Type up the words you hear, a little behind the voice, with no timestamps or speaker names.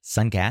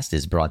Suncast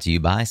is brought to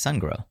you by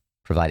SunGrow,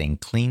 providing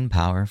clean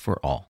power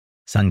for all.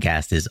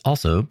 Suncast is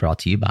also brought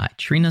to you by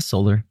Trina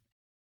Solar.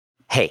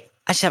 Hey,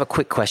 I just have a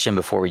quick question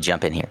before we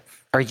jump in here.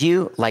 Are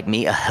you, like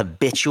me, a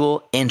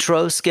habitual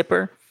intro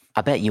skipper?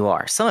 I bet you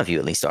are. Some of you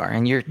at least are.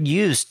 And you're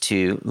used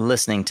to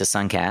listening to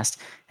Suncast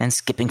and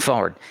skipping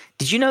forward.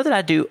 Did you know that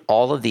I do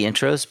all of the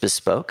intros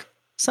bespoke?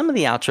 Some of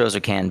the outros are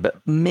canned,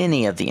 but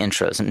many of the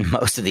intros and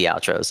most of the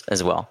outros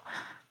as well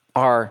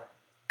are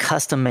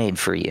custom made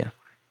for you.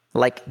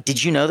 Like,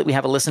 did you know that we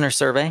have a listener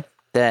survey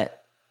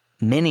that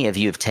many of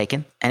you have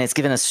taken, and it's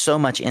given us so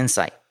much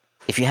insight?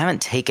 If you haven't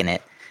taken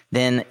it,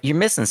 then you're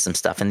missing some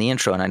stuff in the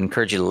intro, and I'd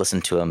encourage you to listen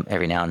to them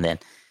every now and then.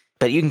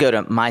 But you can go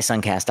to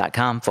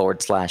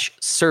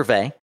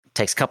mysuncast.com/survey. It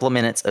takes a couple of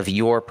minutes of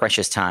your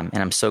precious time,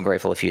 and I'm so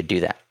grateful if you'd do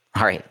that.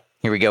 All right,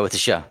 here we go with the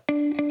show.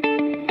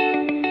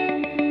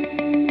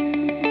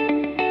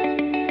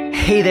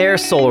 Hey there,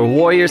 Solar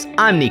Warriors.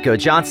 I'm Nico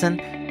Johnson,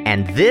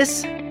 and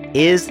this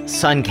is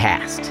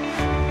Suncast.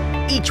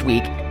 Each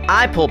week,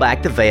 I pull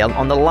back the veil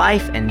on the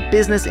life and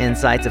business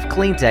insights of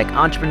clean tech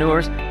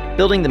entrepreneurs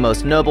building the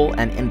most noble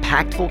and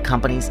impactful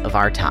companies of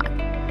our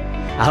time.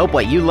 I hope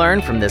what you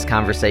learn from this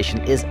conversation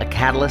is a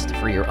catalyst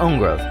for your own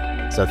growth.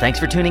 So thanks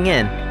for tuning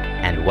in,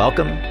 and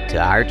welcome to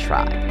our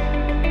tribe.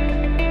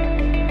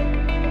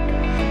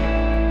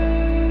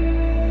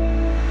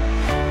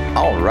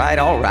 All right.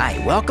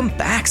 Welcome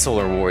back,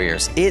 Solar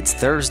Warriors. It's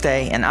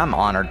Thursday, and I'm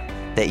honored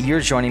that you're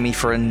joining me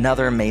for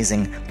another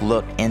amazing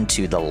look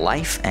into the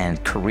life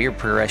and career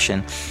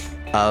progression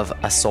of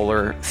a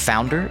solar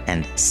founder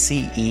and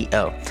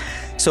CEO.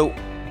 So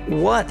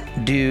what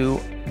do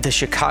the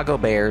Chicago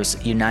Bears,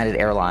 United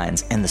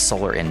Airlines, and the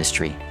solar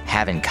industry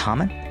have in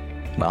common?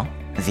 Well,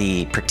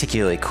 the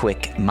particularly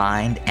quick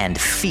mind and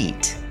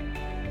feet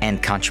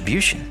and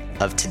contribution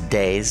of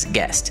today's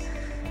guest.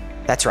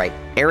 That's right,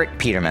 Eric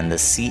Peterman, the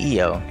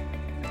CEO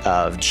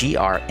of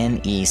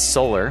GRNE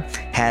Solar,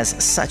 has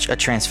such a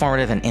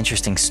transformative and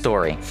interesting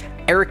story.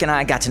 Eric and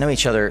I got to know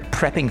each other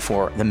prepping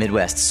for the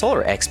Midwest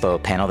Solar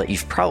Expo panel that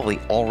you've probably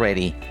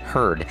already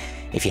heard.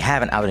 If you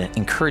haven't, I would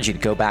encourage you to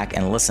go back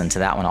and listen to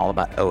that one all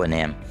about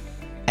O&M.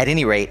 At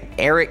any rate,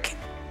 Eric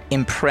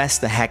impressed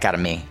the heck out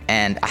of me,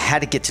 and I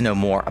had to get to know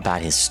more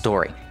about his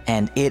story.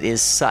 And it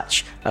is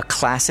such a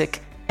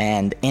classic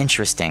and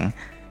interesting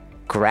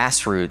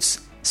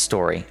grassroots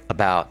story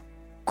about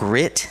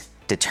grit,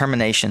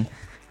 determination,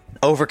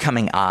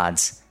 overcoming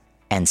odds,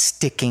 and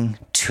sticking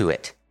to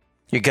it.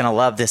 You're going to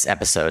love this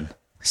episode,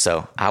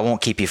 so I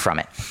won't keep you from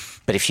it.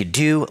 But if you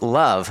do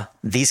love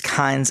these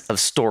kinds of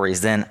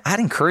stories, then I'd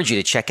encourage you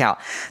to check out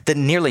the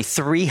nearly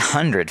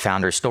 300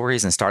 founder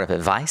stories and startup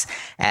advice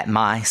at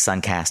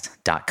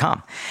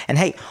mysuncast.com. And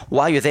hey,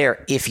 while you're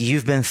there, if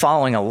you've been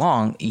following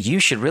along, you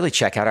should really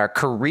check out our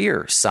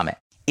Career Summit.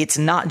 It's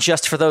not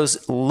just for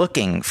those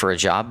looking for a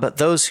job, but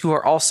those who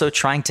are also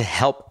trying to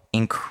help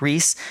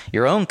increase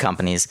your own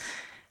company's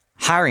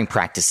hiring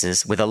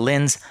practices with a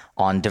lens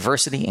on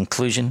diversity,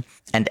 inclusion,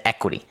 and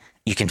equity.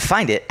 You can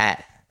find it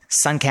at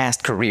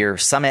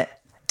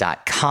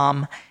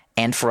suncastcareersummit.com.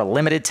 And for a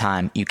limited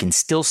time, you can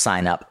still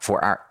sign up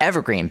for our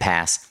Evergreen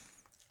Pass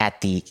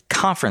at the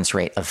conference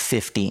rate of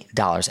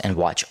 $50 and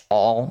watch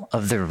all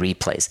of the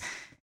replays.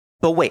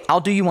 But wait,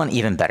 I'll do you one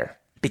even better,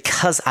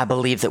 because I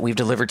believe that we've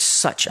delivered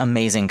such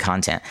amazing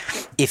content.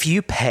 If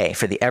you pay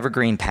for the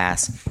Evergreen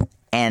Pass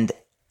and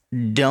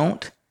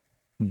don't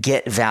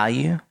get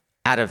value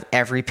out of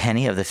every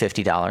penny of the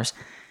 $50,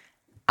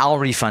 I'll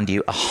refund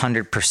you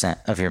 100%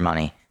 of your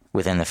money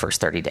within the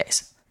first 30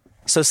 days.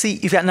 So see,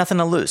 you've got nothing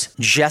to lose.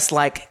 Just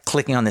like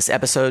clicking on this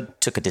episode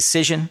took a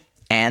decision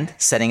and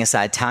setting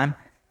aside time,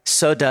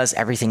 so does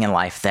everything in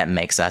life that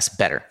makes us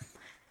better.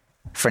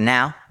 For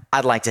now,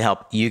 I'd like to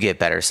help you get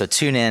better. So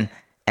tune in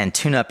and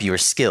tune up your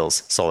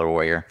skills, Solar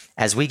Warrior,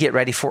 as we get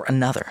ready for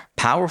another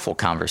powerful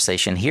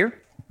conversation here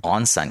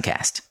on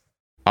Suncast.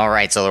 All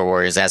right, Solar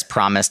Warriors, as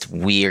promised,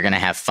 we are going to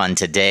have fun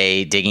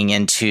today digging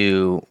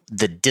into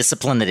the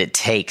discipline that it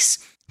takes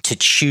to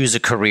choose a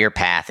career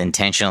path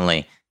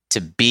intentionally, to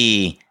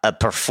be a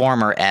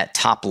performer at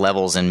top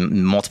levels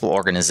in multiple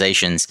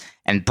organizations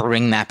and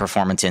bring that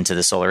performance into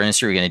the solar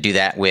industry. We're going to do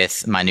that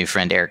with my new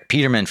friend, Eric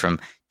Peterman from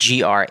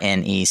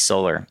GRNE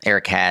Solar.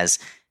 Eric has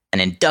an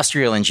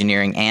industrial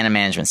engineering and a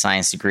management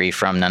science degree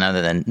from none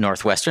other than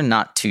Northwestern,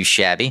 not too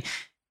shabby.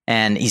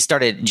 And he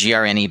started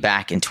GRNE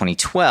back in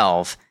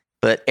 2012.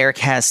 But Eric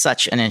has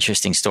such an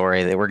interesting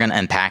story that we're going to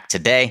unpack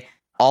today,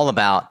 all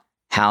about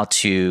how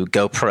to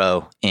go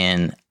pro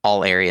in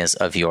all areas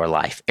of your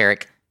life.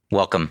 Eric,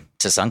 welcome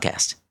to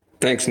Suncast.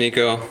 Thanks,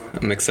 Nico.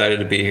 I'm excited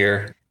to be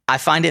here. I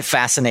find it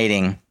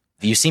fascinating.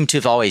 You seem to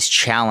have always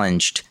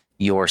challenged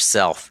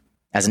yourself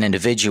as an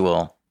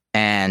individual.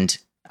 And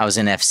I was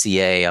in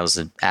FCA. I was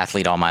an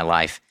athlete all my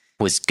life,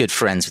 was good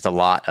friends with a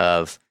lot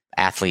of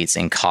athletes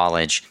in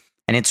college.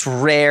 And it's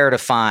rare to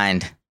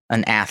find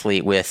an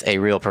athlete with a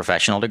real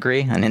professional degree,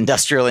 an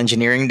industrial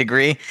engineering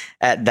degree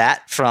at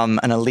that,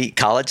 from an elite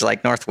college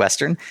like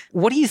Northwestern.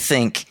 What do you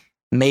think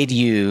made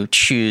you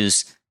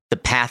choose the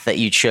path that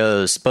you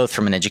chose, both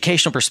from an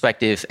educational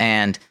perspective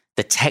and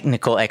the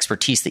technical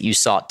expertise that you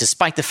sought,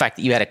 despite the fact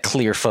that you had a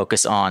clear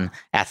focus on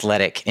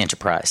athletic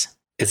enterprise?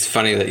 It's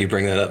funny that you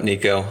bring that up,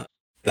 Nico.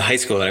 The high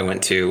school that I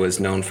went to was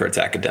known for its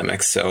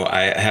academics, so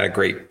I had a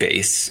great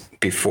base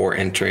before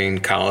entering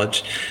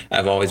college.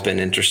 I've always been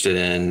interested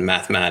in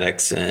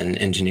mathematics and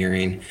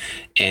engineering,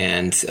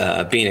 and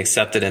being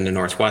accepted into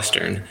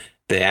Northwestern,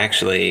 they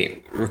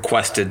actually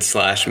requested /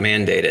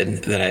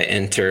 mandated that I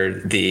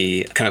enter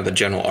the kind of the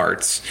general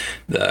arts,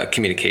 the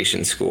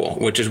communication school,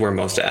 which is where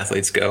most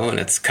athletes go. And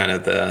it's kind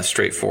of the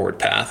straightforward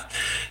path.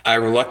 I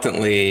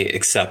reluctantly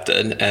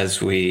accepted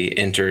as we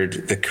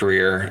entered the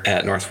career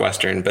at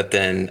Northwestern. But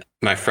then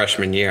my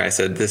freshman year, I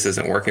said, this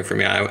isn't working for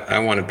me. I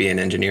want to be in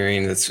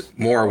engineering. That's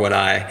more what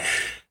I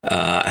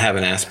have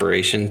an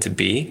aspiration to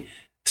be.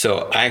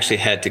 So I actually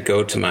had to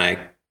go to my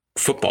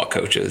football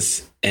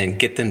coaches and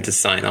get them to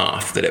sign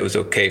off that it was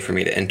okay for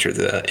me to enter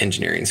the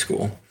engineering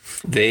school.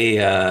 They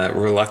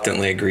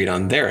reluctantly agreed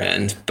on their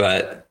end,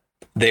 but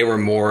they were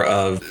more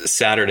of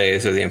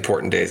Saturdays are the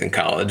important days in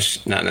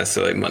college, not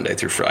necessarily Monday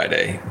through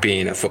Friday.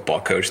 Being a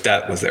football coach,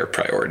 that was their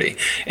priority.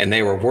 And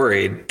they were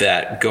worried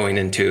that going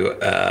into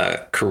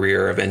a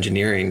career of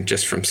engineering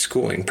just from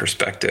schooling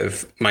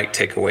perspective might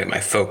take away my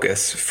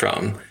focus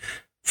from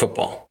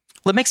football.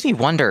 Well, it makes me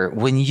wonder,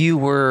 when you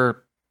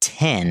were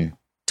 10,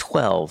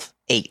 12,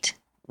 8,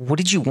 what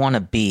did you want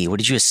to be? What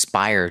did you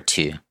aspire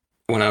to?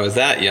 When I was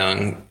that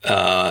young,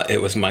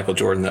 it was Michael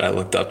Jordan that I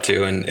looked up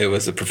to, and it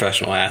was a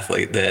professional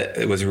athlete that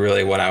it was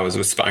really what I was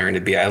aspiring to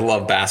be. I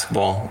love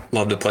basketball,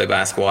 love to play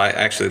basketball. I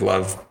actually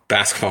love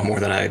basketball more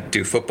than I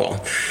do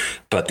football,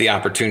 but the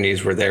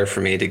opportunities were there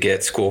for me to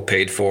get school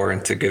paid for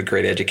and to get a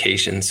great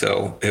education.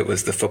 So it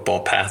was the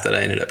football path that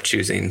I ended up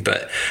choosing.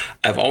 But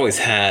I've always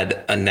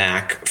had a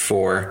knack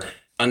for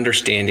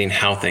understanding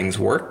how things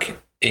work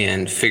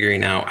and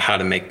figuring out how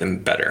to make them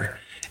better.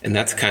 And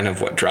that's kind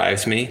of what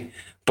drives me.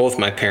 Both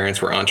my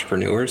parents were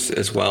entrepreneurs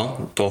as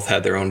well. Both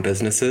had their own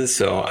businesses.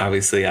 So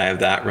obviously I have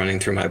that running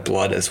through my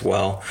blood as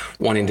well,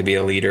 wanting to be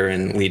a leader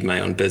and lead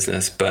my own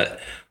business, but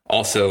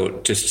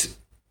also just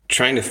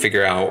trying to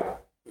figure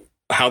out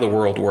how the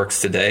world works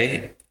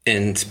today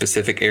in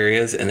specific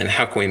areas, and then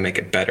how can we make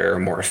it better or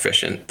more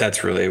efficient.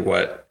 That's really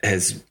what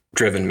has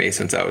driven me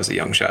since I was a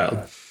young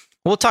child.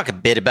 We'll talk a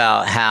bit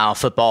about how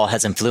football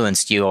has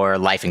influenced your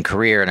life and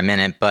career in a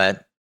minute,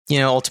 but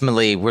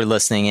ultimately we're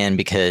listening in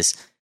because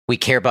we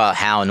care about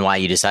how and why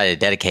you decided to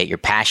dedicate your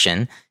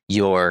passion,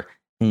 your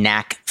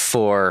knack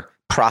for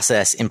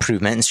process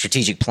improvement and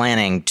strategic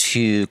planning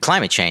to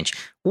climate change.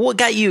 What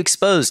got you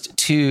exposed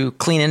to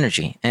clean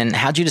energy, and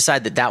how'd you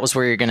decide that that was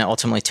where you're going to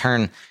ultimately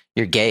turn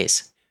your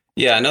gaze?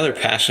 Yeah, another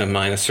passion of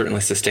mine is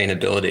certainly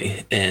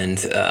sustainability, and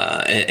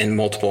in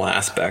multiple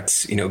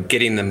aspects.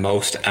 Getting the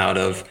most out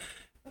of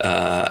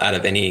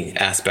any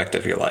aspect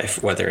of your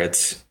life, whether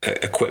it's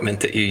equipment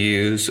that you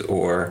use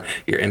or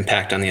your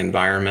impact on the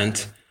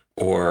environment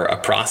or a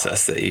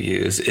process that you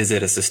use. Is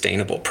it a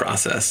sustainable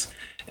process?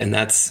 And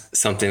that's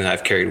something that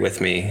I've carried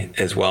with me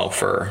as well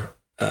for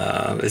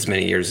as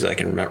many years as I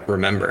can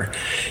remember.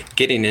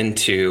 Getting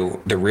into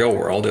the real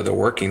world or the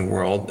working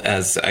world,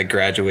 as I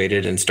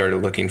graduated and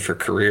started looking for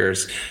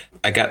careers,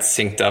 I got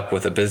synced up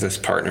with a business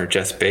partner,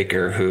 Jess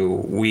Baker,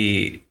 who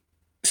we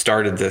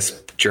started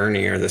this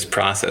journey or this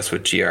process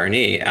with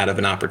GR&E out of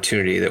an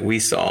opportunity that we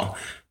saw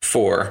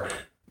for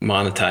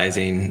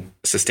monetizing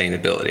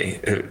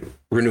sustainability,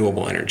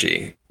 renewable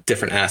energy,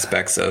 different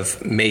aspects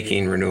of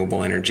making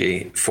renewable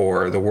energy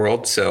for the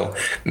world. So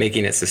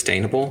making it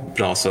sustainable,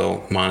 but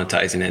also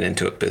monetizing it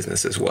into a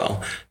business as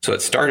well. So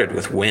it started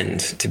with wind,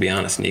 to be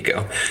honest,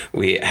 Nico.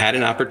 We had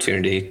an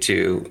opportunity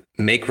to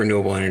make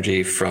renewable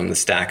energy from the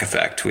stack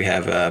effect. We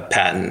have a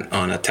patent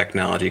on a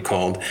technology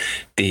called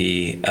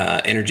the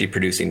energy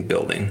producing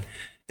building.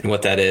 And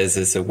what that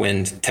is a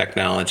wind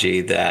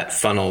technology that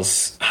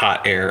funnels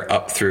hot air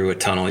up through a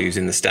tunnel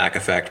using the stack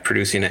effect,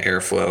 producing an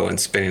airflow and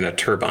spinning a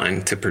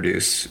turbine to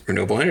produce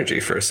renewable energy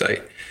for a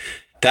site.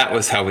 That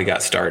was how we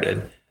got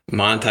started.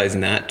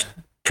 Monetizing that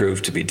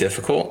proved to be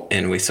difficult,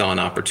 and we saw an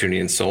opportunity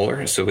in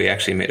solar. So we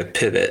actually made a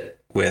pivot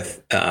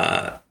with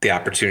the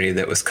opportunity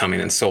that was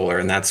coming in solar.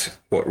 And that's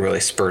what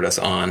really spurred us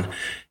on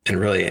and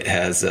really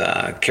has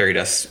carried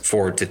us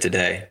forward to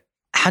today.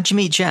 How'd you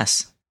meet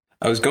Jess?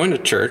 I was going to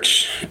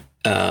church,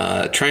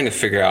 trying to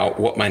figure out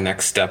what my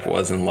next step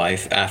was in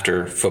life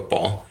after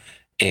football.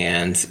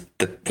 And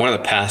one of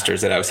the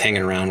pastors that I was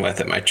hanging around with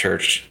at my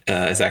church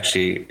is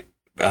actually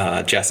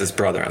Jess's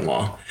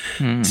brother-in-law.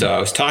 So I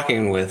was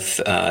talking with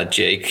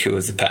Jake, who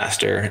was the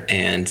pastor,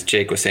 and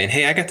Jake was saying,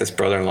 hey, I got this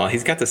brother-in-law.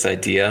 He's got this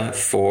idea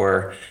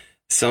for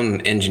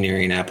some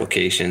engineering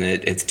application.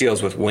 It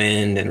deals with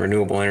wind and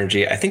renewable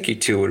energy. I think you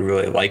two would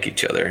really like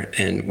each other.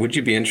 And would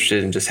you be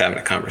interested in just having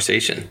a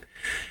conversation?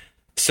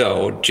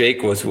 So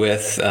Jake was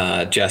with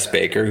Jess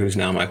Baker, who's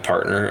now my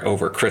partner,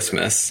 over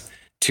Christmas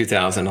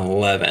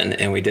 2011,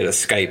 and we did a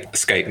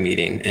Skype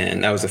meeting,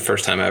 and that was the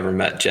first time I ever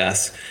met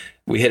Jess.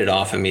 we hit it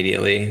off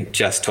immediately.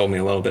 Jess told me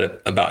a little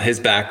bit about his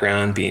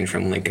background, being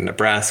from Lincoln,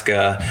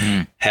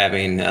 Nebraska,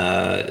 having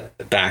a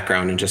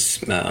background in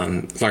just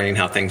learning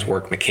how things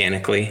work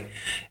mechanically.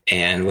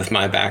 And with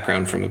my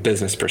background from a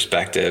business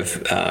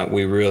perspective,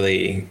 we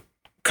really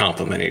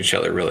complemented each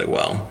other really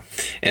well.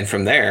 And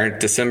from there,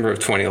 December of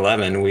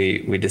 2011,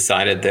 we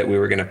decided that we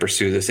were going to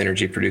pursue this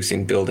energy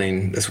producing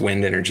building, this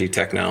wind energy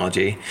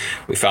technology.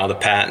 We filed a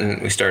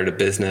patent, we started a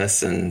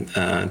business, and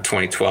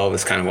 2012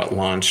 is kind of what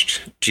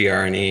launched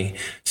GR&E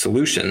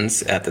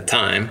Solutions at the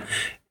time.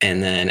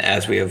 And then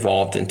as we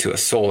evolved into a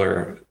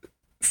solar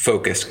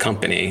focused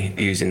company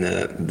using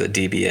the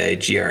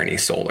DBA GR&E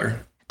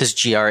Solar. Does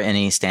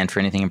GR&E stand for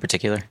anything in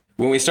particular?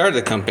 When we started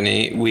the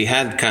company, we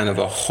had kind of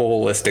a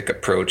holistic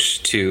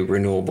approach to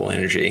renewable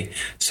energy.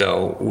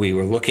 So we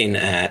were looking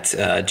at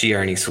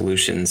GR&E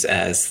Solutions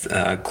as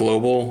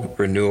global,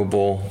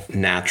 renewable,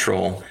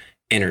 natural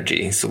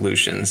energy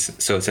solutions.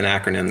 So it's an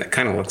acronym that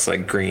kind of looks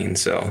like green.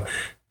 So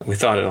we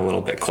thought it a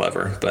little bit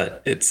clever,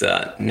 but it's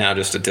now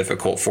just a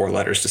difficult 4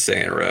 letters to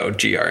say in a row,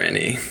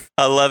 GR&E.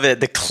 I love it.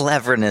 The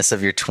cleverness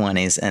of your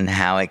 20s and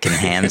how it can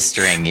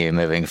hamstring you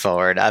moving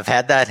forward. I've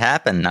had that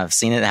happen. I've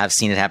seen it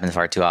happen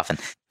far too often.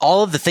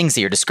 All of the things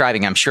that you're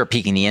describing, I'm sure,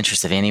 piquing the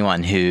interest of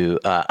anyone who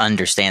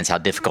understands how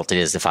difficult it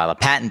is to file a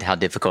patent, how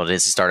difficult it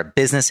is to start a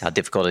business, how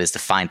difficult it is to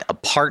find a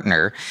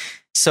partner.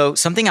 So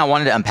something I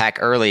wanted to unpack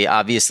early,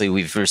 obviously,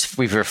 we've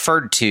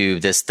referred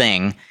to this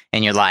thing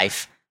in your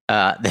life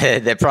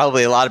that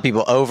probably a lot of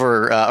people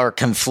or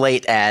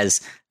conflate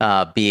as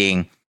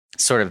being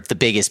sort of the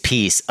biggest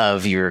piece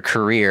of your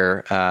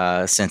career,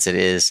 since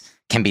it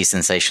can be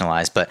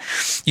sensationalized. But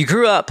you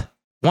grew up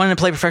wanting to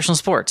play professional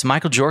sports.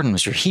 Michael Jordan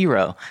was your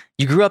hero.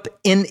 You grew up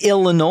in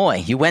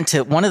Illinois. You went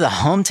to one of the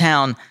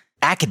hometown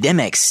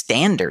academic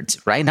standards,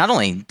 right? Not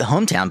only the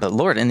hometown, but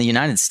Lord, in the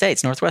United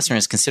States, Northwestern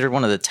is considered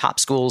one of the top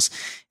schools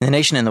in the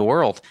nation and the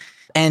world.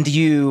 And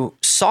you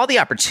saw the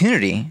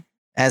opportunity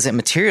as it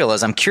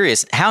materialized. I'm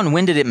curious, how and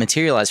when did it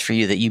materialize for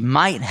you that you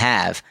might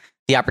have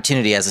the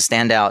opportunity as a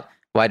standout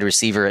wide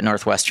receiver at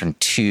Northwestern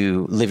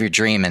to live your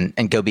dream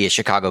and go be a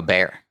Chicago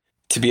Bear?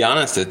 To be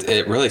honest,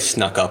 it really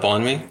snuck up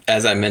on me.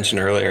 As I mentioned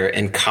earlier,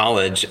 in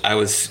college, I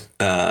was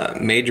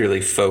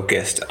majorly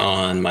focused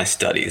on my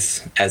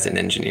studies as an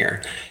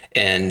engineer.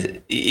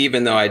 And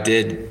even though I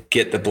did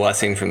get the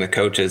blessing from the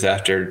coaches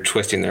after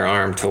twisting their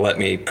arm to let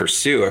me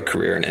pursue a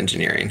career in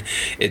engineering,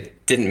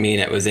 it didn't mean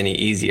it was any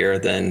easier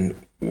than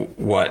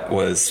what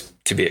was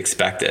to be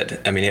expected.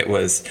 I mean, it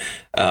was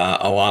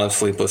a lot of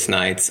sleepless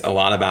nights, a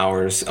lot of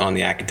hours on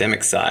the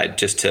academic side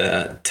just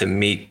to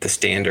meet the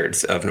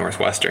standards of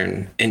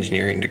Northwestern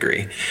engineering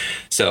degree.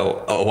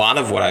 So a lot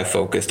of what I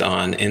focused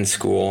on in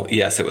school,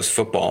 yes, it was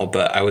football,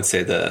 but I would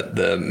say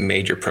the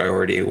major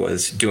priority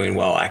was doing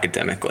well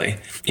academically.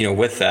 You know,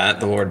 with that,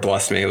 the Lord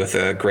blessed me with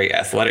a great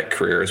athletic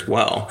career as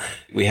well.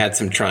 We had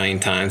some trying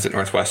times at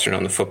Northwestern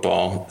on the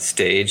football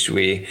stage.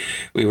 We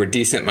were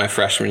decent my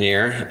freshman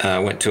year,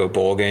 went to a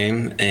bowl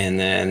game, and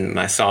then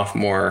my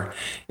sophomore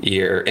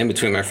year, in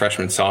between my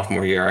freshman and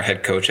sophomore year, our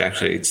head coach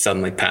actually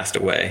suddenly passed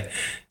away.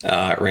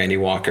 Randy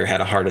Walker had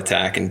a heart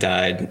attack and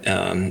died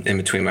in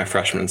between my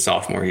freshman and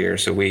sophomore year.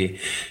 So we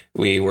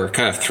were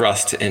kind of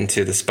thrust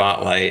into the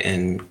spotlight,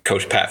 and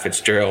Coach Pat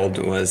Fitzgerald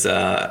was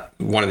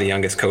one of the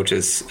youngest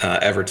coaches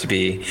ever to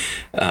be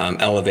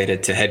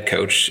elevated to head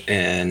coach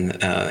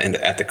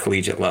at the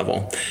collegiate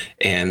level.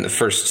 And the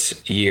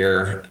first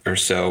year or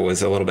so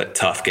was a little bit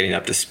tough getting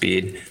up to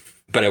speed.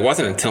 But it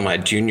wasn't until my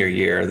junior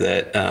year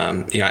that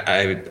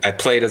I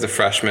played as a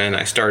freshman.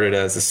 I started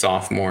as a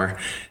sophomore,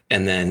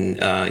 and then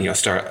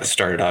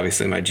started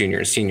obviously my junior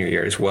and senior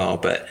year as well.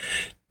 But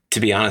to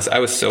be honest, I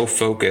was so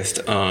focused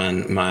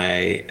on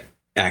my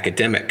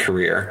academic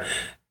career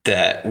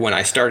that when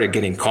I started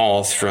getting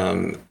calls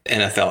from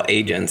NFL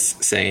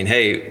agents saying,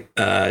 "Hey,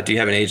 do you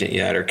have an agent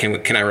yet?" or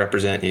 "Can I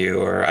represent you?"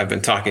 or "I've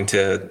been talking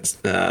to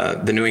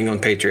the New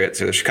England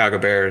Patriots or the Chicago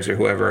Bears or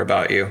whoever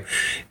about you,"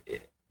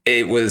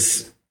 it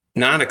was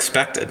not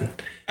expected.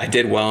 I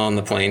did well on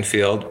the playing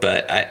field,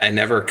 but I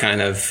never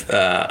kind of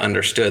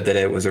understood that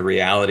it was a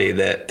reality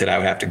that I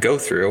would have to go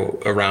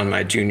through around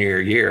my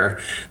junior year,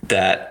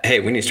 that, hey,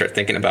 we need to start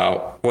thinking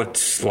about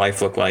what's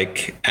life look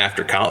like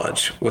after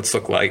college? What's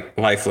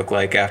life look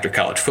like after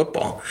college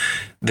football?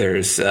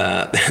 There's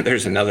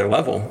another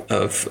level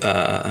of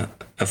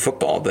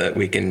football that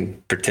we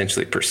can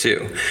potentially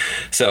pursue.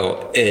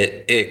 So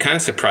it kind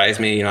of surprised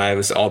me. You know, I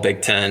was all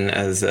Big Ten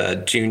as a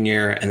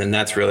junior, and then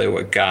that's really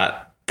what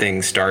got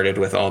things started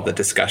with all the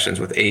discussions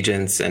with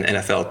agents and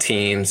NFL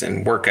teams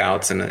and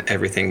workouts and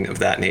everything of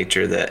that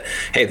nature, that,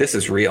 hey, this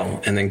is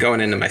real. And then going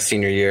into my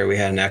senior year, we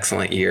had an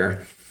excellent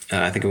year.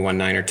 I think we won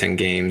 9 or 10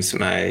 games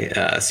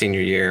my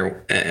senior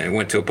year, and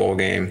went to a bowl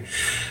game,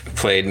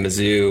 played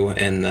Mizzou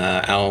in the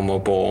Alamo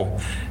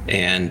Bowl,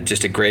 and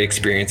just a great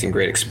experience and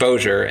great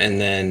exposure. And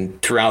then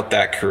throughout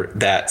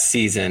that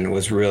season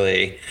was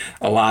really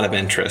a lot of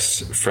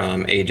interest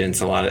from agents,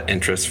 a lot of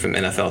interest from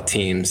NFL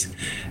teams,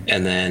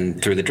 and then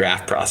through the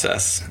draft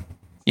process.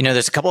 You know,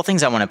 there's a couple of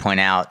things I want to point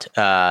out,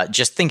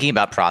 just thinking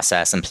about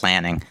process and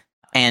planning.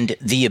 and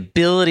the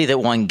ability that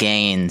one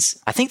gains.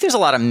 I think there's a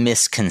lot of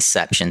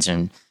misconceptions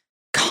and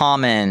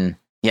common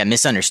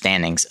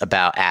misunderstandings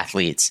about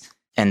athletes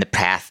and the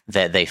path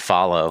that they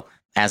follow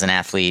as an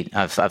athlete.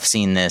 I've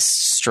seen this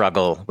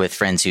struggle with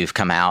friends who've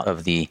come out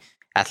of the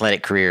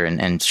athletic career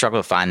and struggle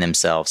to find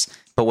themselves.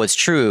 But what's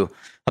true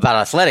about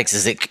athletics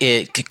is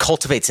it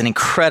cultivates an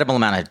incredible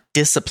amount of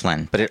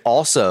discipline, but it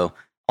also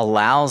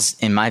allows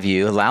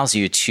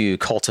you to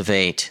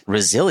cultivate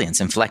resilience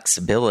and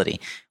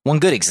flexibility. One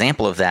good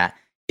example of that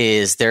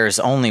is there's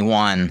only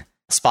one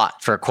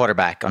spot for a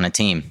quarterback on a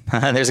team.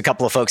 There's a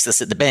couple of folks that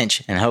sit the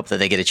bench and hope that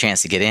they get a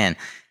chance to get in.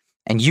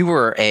 And you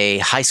were a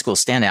high school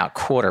standout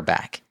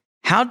quarterback.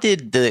 How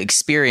did the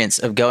experience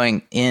of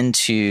going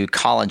into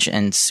college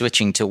and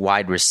switching to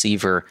wide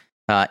receiver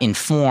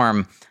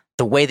inform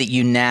the way that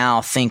you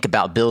now think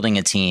about building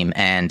a team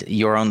and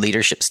your own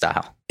leadership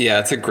style? Yeah,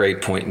 that's a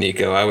great point,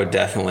 Nico. I would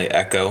definitely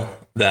echo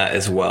that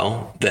as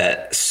well,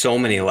 that so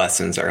many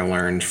lessons are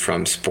learned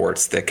from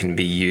sports that can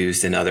be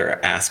used in other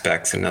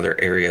aspects and other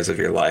areas of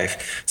your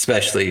life,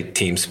 especially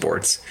team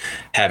sports.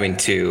 Having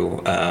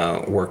to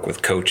work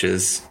with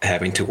coaches,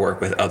 having to work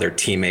with other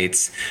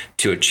teammates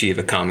to achieve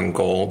a common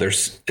goal.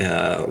 There's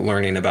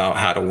learning about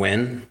how to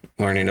win,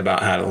 learning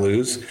about how to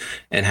lose,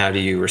 and how do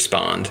you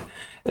respond.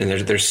 And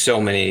there's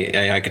so many.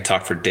 I could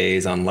talk for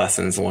days on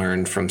lessons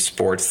learned from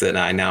sports that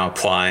I now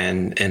apply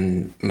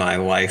in my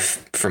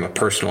life from a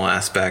personal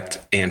aspect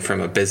and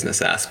from a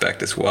business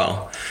aspect as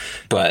well.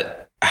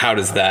 But how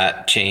does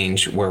that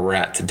change where we're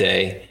at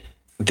today?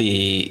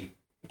 The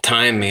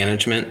time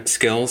management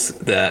skills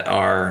that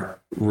are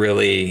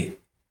really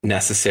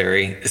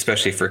necessary,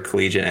 especially for a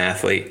collegiate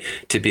athlete,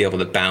 to be able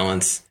to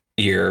balance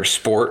your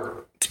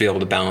sport, to be able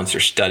to balance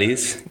your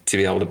studies, to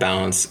be able to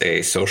balance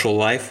a social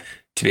life,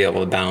 to be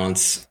able to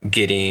balance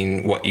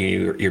getting what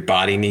your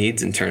body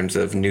needs in terms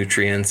of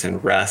nutrients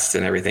and rest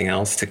and everything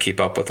else to keep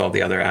up with all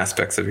the other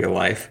aspects of your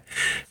life.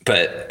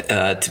 But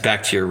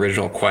back to your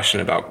original question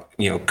about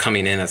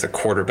coming in as a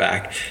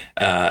quarterback,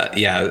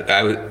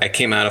 I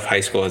came out of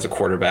high school as a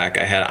quarterback.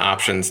 I had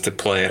options to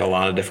play at a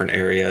lot of different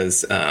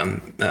areas.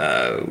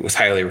 Was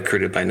highly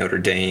recruited by Notre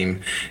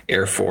Dame,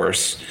 Air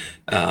Force,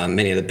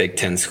 many of the Big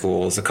Ten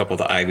schools, a couple of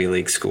the Ivy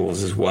League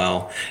schools as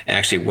well. And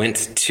actually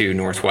went to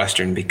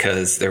Northwestern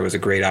because there was a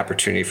great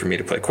opportunity for me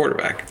to play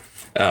quarterback.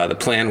 The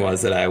plan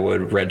was that I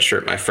would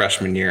redshirt my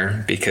freshman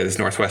year because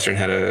Northwestern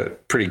had a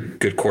pretty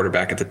good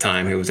quarterback at the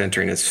time who was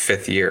entering his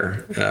fifth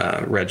year,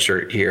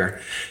 redshirt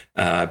year,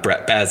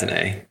 Brett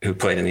Bazinet, who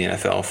played in the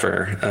NFL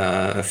for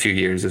a few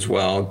years as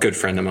well, good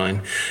friend of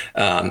mine.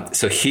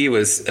 So he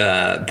was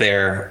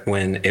there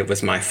when it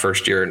was my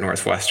first year at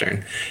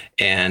Northwestern.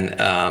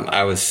 And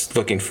I was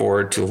looking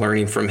forward to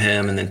learning from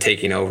him and then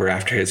taking over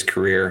after his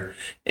career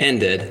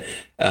ended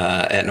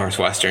at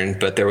Northwestern.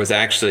 But there was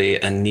actually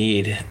a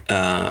need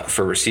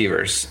for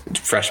receivers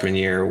freshman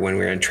year when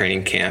we were in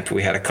training camp.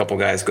 We had a couple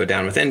guys go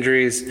down with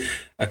injuries,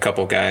 a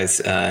couple guys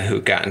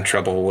who got in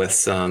trouble with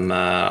some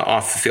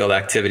off-the-field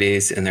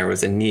activities, and there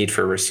was a need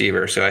for a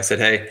receiver. So I said,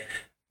 hey,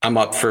 I'm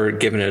up for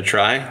giving it a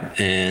try.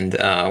 And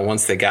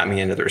once they got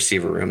me into the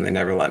receiver room, they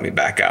never let me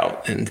back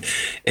out. And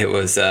it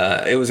was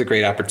a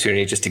great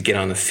opportunity just to get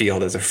on the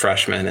field as a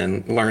freshman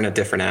and learn a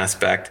different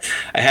aspect.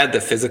 I had the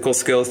physical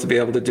skills to be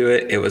able to do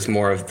it. It was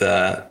more of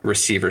the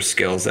receiver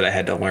skills that I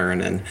had to learn,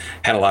 and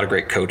had a lot of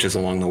great coaches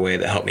along the way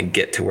that helped me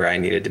get to where I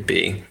needed to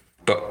be.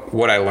 But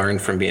what I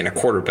learned from being a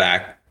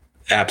quarterback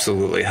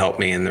absolutely helped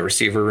me in the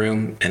receiver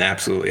room and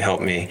absolutely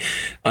helped me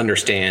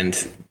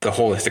understand the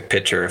holistic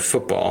picture of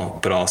football,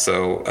 but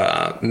also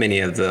many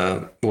of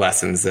the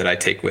lessons that I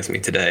take with me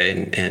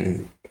today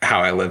and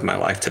how I live my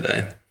life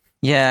today.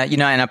 Yeah,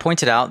 and I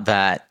pointed out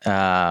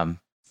that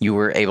you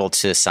were able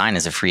to sign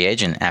as a free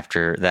agent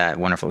after that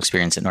wonderful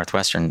experience at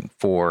Northwestern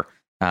for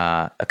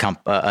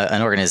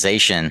an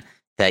organization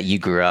that you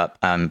grew up,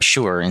 I'm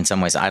sure, in some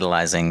ways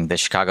idolizing, the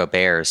Chicago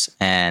Bears.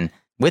 And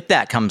with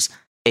that comes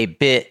a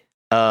bit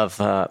of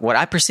what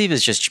I perceive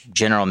as just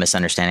general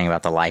misunderstanding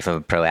about the life of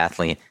a pro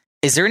athlete.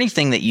 Is there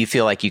anything that you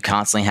feel like you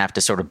constantly have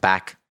to sort of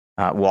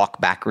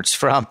walk backwards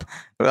from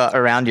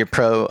around your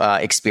pro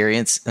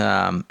experience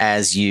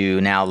as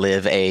you now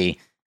live a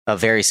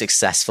very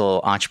successful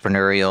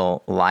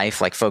entrepreneurial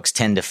life? Like, folks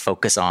tend to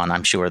focus on,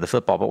 I'm sure, the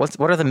football, but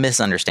what are the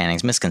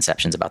misunderstandings,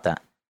 misconceptions about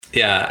that?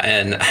 Yeah,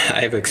 and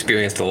I've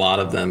experienced a lot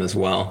of them as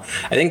well.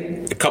 I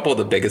think a couple of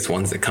the biggest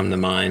ones that come to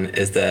mind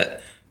is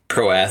that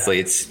pro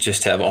athletes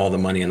just have all the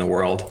money in the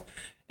world.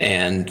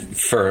 And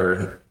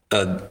for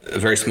a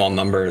very small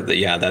number,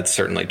 that's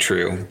certainly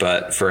true.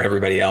 But for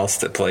everybody else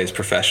that plays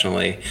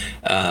professionally,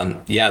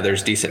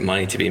 there's decent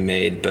money to be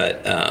made.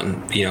 But,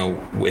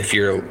 if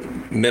you're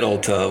middle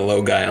to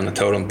low guy on the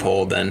totem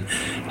pole, then,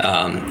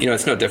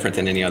 it's no different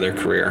than any other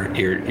career.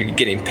 You're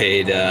getting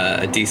paid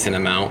a decent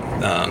amount.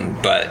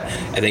 But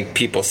I think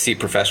people see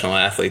professional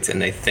athletes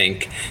and they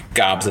think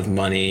gobs of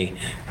money,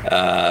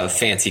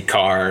 fancy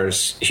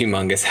cars,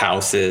 humongous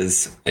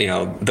houses,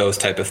 those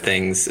type of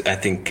things, I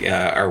think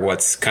are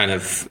what's kind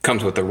of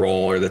comes with the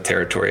role or the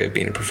territory of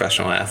being a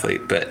professional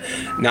athlete, but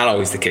not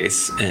always the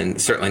case,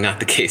 and certainly not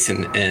the case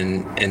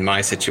in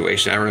my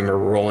situation. I remember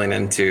rolling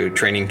into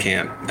training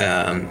camp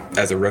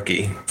as a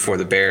rookie for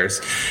the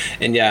Bears,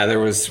 and there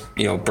was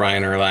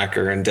Brian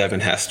Urlacher and Devin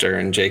Hester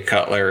and Jay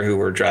Cutler who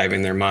were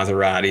driving their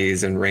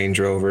Maseratis and Range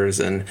Rovers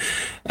and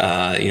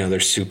their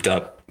souped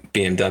up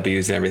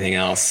BMWs and everything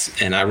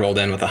else. And I rolled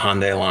in with a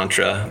Hyundai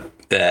Elantra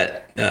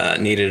that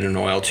needed an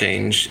oil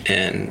change,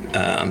 and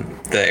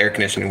the air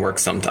conditioning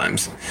works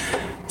sometimes.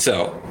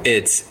 So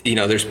it's,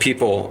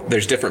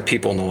 there's different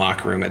people in the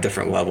locker room at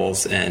different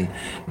levels. And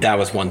that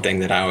was one thing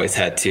that I always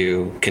had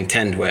to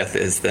contend with,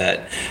 is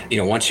that,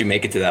 once you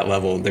make it to that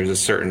level, there's a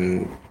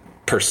certain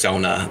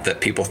persona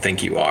that people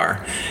think you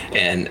are.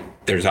 And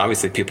there's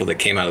obviously people that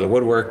came out of the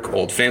woodwork,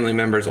 old family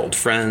members, old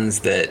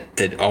friends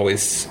that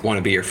always want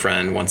to be your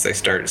friend once they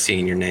start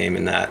seeing your name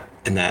in that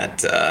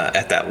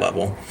at that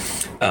level.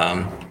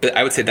 But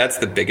I would say that's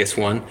the biggest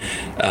one.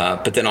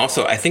 But then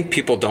also, I think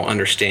people don't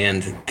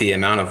understand the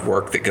amount of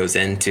work that goes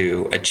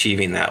into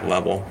achieving that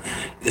level.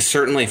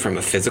 Certainly from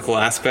a physical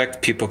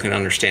aspect, people can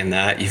understand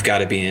that. You've got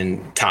to be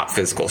in top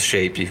physical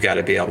shape. You've got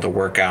to be able to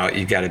work out.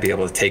 You've got to be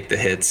able to take the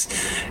hits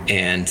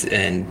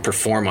and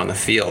perform on the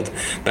field.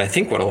 But I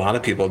think what a lot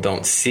of people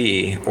don't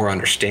see or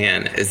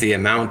understand is the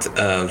amount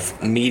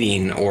of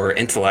meeting or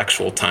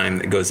intellectual time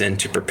that goes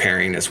into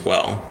preparing as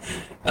well.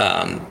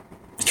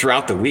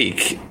 Throughout the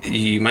week,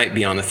 you might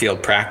be on the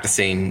field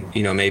practicing,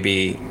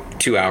 maybe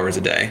 2 hours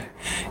a day.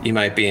 You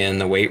might be in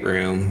the weight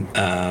room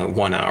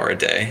 1 hour a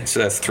day. So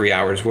that's 3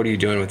 hours. What are you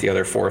doing with the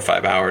other 4 or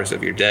 5 hours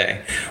of your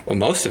day? Well,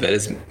 most of it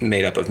is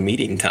made up of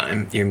meeting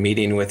time. You're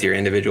meeting with your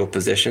individual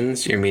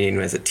positions. You're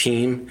meeting as a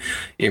team.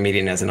 You're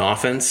meeting as an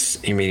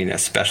offense. You're meeting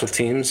as special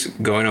teams,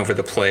 going over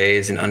the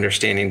plays and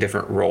understanding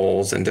different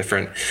roles and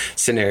different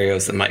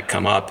scenarios that might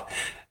come up.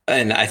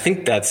 And I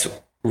think that's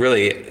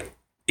really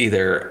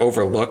either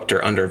overlooked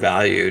or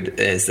undervalued,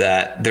 is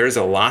that there's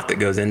a lot that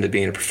goes into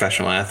being a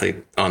professional athlete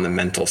on the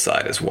mental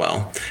side as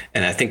well.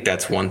 And I think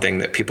that's one thing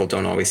that people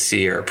don't always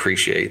see or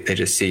appreciate. They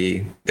just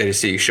see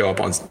you show up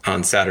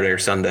on Saturday or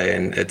Sunday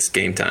and it's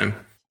game time.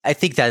 I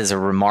think that is a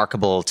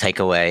remarkable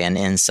takeaway and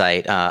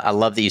insight. I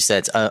love that you said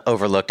it's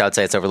overlooked. I would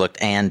say it's overlooked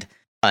and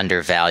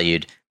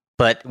undervalued.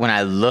 But when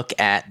I look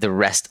at the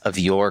rest of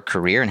your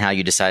career and how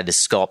you decided to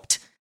sculpt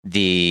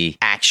the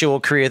actual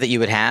career that you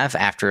would have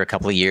after a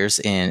couple of years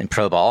in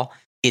pro ball,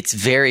 it's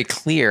very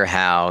clear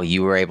how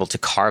you were able to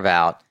carve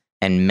out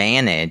and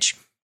manage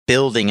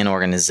building an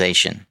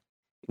organization.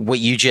 What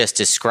you just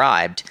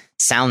described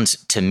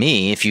sounds to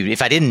me,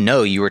 if I didn't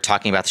know you were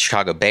talking about the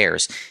Chicago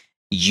Bears,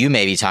 you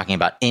may be talking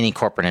about any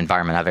corporate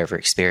environment I've ever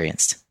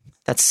experienced.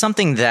 That's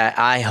something that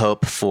I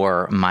hope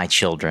for my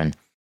children.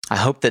 I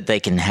hope that they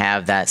can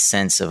have that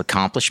sense of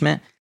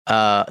accomplishment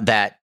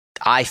that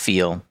I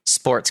feel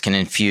sports can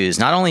infuse,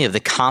 not only of the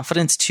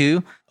confidence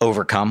to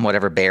overcome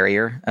whatever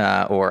barrier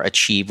or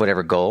achieve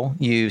whatever goal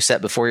you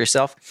set before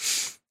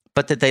yourself,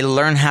 but that they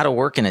learn how to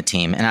work in a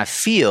team. And I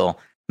feel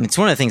it's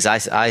one of the things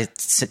I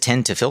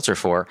tend to filter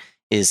for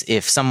is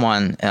if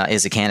someone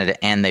is a candidate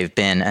and they've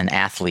been an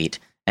athlete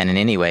and in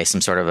any way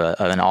some sort of a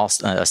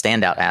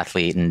standout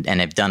athlete and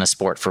have done a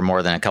sport for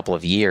more than a couple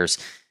of years,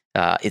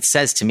 it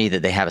says to me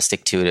that they have a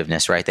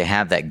stick-to-itiveness, right? They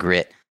have that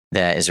grit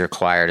that is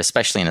required,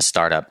 especially in a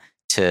startup,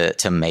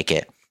 to make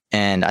it.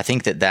 And I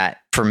think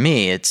that for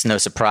me, it's no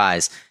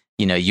surprise,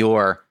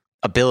 your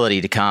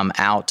ability to come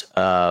out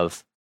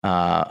of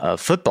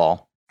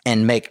football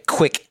and make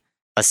quick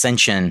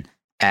ascension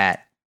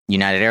at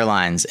United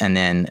Airlines and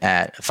then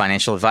at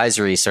Financial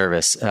Advisory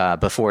Service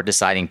before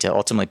deciding to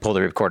ultimately pull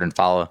the ripcord and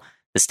follow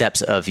the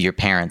steps of your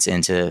parents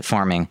into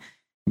forming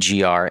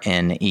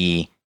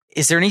GRNE.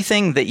 Is there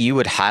anything that you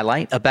would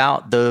highlight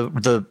about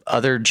the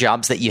other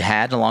jobs that you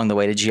had along the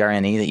way to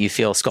GRNE that you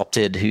feel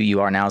sculpted who you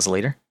are now as a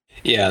leader?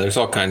 Yeah, there's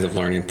all kinds of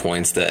learning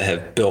points that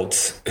have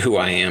built who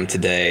I am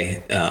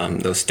today,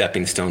 those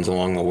stepping stones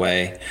along the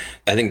way.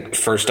 I think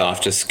first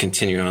off, just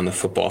continuing on the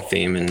football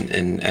theme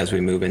and as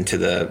we move into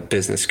the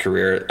business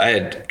career, I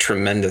had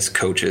tremendous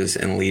coaches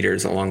and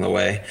leaders along the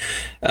way.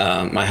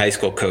 My high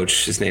school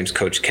coach, his name's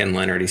Coach Ken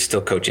Leonard. He's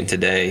still coaching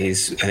today.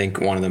 He's, I think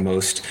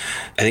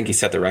he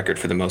set the record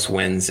for the most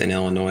wins in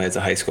Illinois as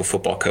a high school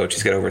football coach.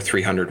 He's got over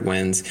 300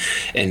 wins.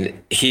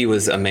 And he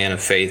was a man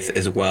of faith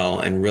as well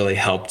and really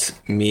helped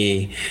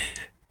me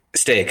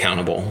stay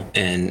accountable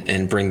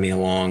and bring me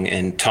along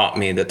and taught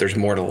me that there's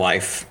more to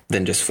life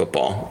than just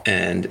football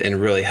and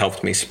really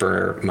helped me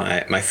spur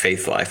my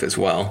faith life as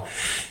well.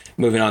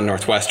 Moving on to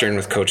Northwestern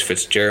with Coach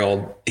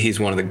Fitzgerald, he's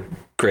one of the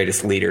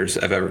greatest leaders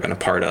I've ever been a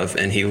part of.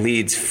 And he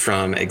leads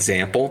from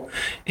example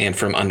and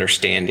from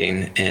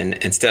understanding. And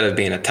instead of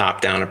being a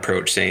top-down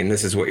approach saying,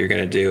 this is what you're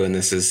going to do and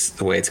this is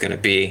the way it's going to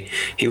be,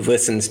 he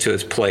listens to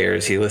his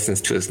players, he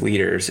listens to his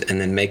leaders, and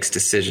then makes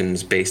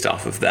decisions based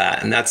off of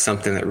that. And that's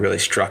something that really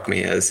struck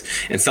me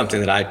and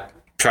something that I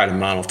try to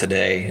model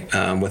today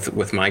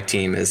with my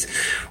team is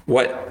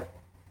what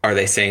are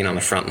they saying on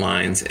the front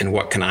lines, and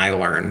what can I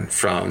learn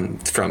from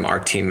our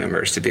team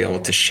members to be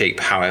able to shape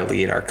how I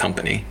lead our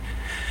company?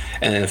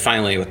 And then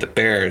finally with the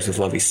Bears, with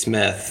Lovie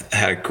Smith, I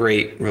had a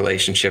great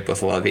relationship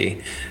with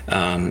Lovie.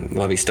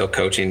 Lovie's still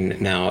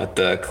coaching now at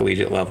the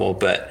collegiate level.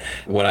 But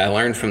what I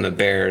learned from the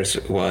Bears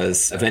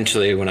was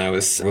eventually when I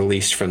was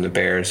released from the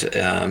Bears,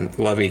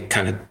 Lovie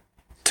kind of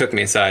took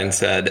me aside and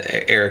said,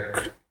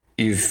 Eric,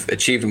 you've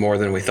achieved more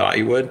than we thought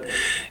you would.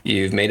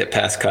 You've made it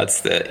past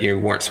cuts that you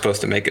weren't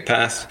supposed to make it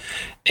past.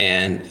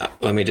 And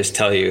let me just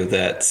tell you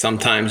that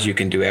sometimes you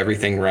can do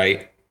everything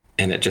right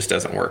and it just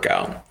doesn't work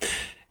out.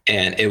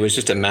 And it was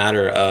just a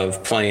matter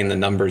of playing the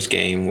numbers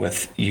game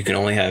with, you can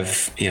only have,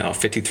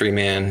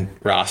 53-man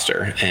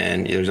roster,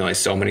 and there's only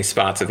so many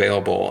spots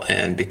available.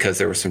 And because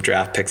there were some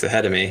draft picks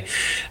ahead of me,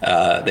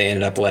 they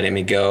ended up letting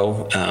me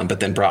go, but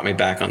then brought me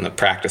back on the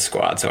practice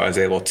squad. So I was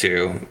able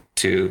to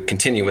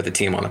continue with the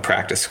team on the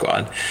practice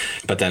squad,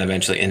 but then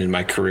eventually ended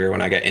my career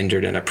when I got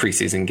injured in a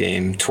preseason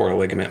game, tore a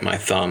ligament in my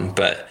thumb.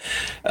 But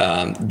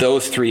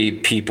those three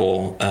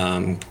people,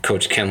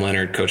 Coach Ken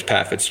Leonard, Coach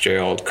Pat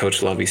Fitzgerald,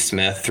 Coach Lovie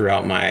Smith,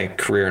 throughout my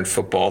career in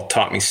football,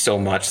 taught me so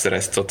much that I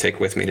still take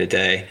with me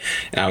today.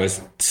 And I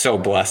was so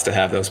blessed to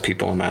have those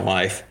people in my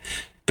life.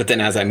 But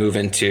then as I move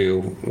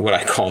into what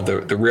I call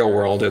the real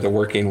world, or the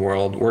working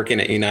world, working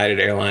at United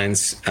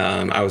Airlines,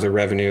 I was a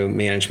revenue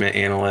management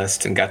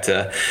analyst and got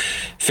to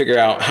figure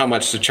out how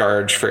much to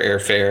charge for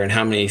airfare and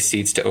how many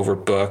seats to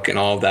overbook and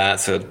all of that.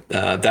 So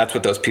that's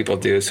what those people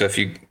do. So if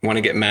you want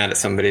to get mad at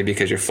somebody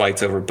because your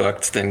flight's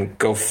overbooked, then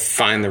go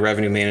find the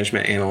revenue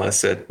management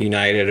analysts at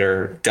United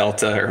or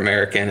Delta or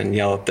American and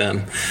yell at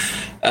them.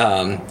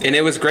 And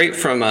it was great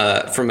from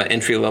an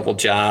entry level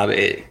job.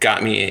 It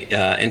got me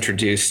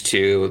introduced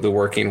to the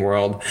working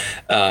world.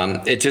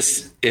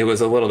 It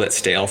was a little bit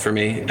stale for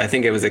me. I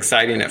think it was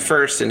exciting at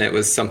first and it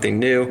was something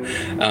new,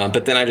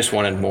 but then I just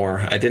wanted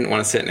more. I didn't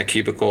want to sit in a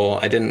cubicle.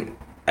 I didn't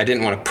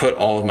want to put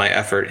all of my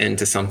effort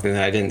into something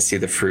that I didn't see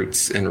the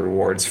fruits and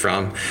rewards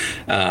from.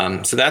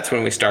 So that's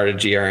when we started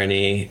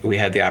GRNE. We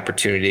had the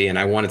opportunity, and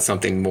I wanted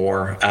something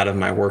more out of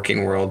my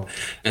working world,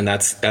 and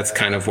that's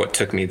kind of what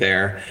took me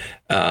there.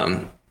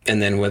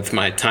 And then with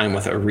my time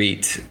with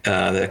AREIT,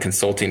 the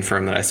consulting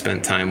firm that I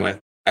spent time with,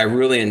 I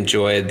really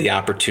enjoyed the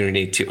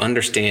opportunity to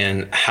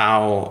understand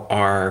how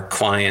our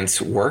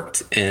clients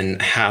worked and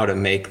how to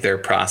make their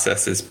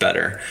processes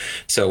better.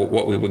 So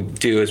what we would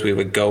do is we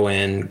would go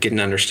in, get an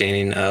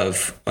understanding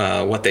of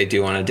what they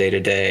do on a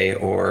day-to-day,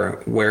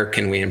 or where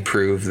can we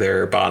improve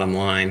their bottom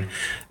line,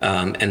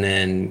 and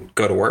then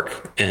go to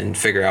work and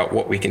figure out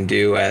what we can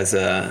do as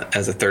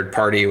a third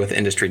party with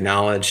industry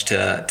knowledge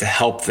to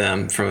help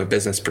them from a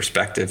business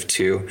perspective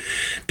to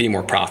be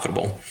more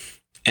profitable.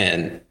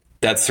 And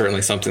that's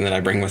certainly something that I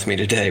bring with me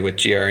today with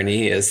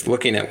GRNE, is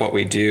looking at what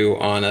we do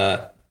on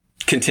a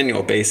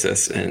continual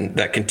basis and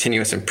that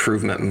continuous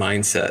improvement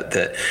mindset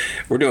that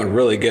we're doing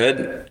really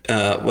good.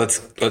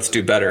 Let's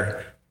do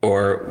better.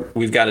 Or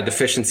we've got a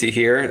deficiency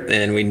here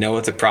and we know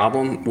it's a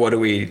problem. What do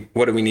we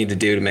need to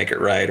do to make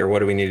it right? Or what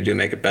do we need to do to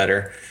make it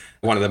better?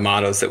 One of the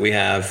mottos that we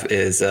have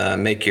is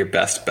make your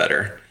best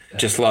better.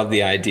 Just love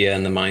the idea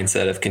and the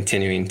mindset of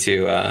continuing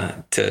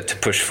to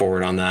push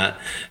forward on that.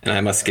 And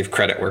I must give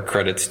credit where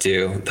credit's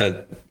due.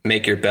 That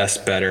make your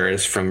best better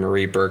is from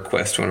Marie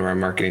Bergquist, one of our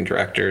marketing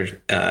directors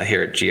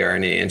here at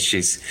GRNE, and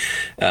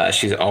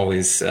she's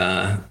always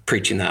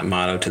preaching that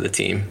motto to the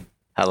team.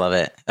 I love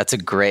it. That's a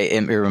great.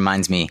 It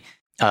reminds me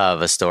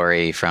of a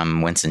story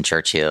from Winston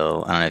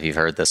Churchill. I don't know if you've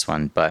heard this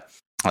one, but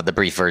the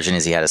brief version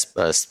is he had a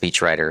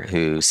speechwriter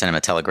who sent him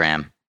a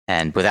telegram,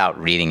 and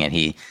without reading it,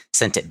 he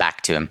sent it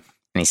back to him.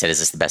 And he said, "Is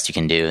this the best you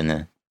can do?" And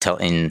the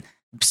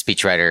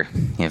speechwriter,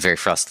 very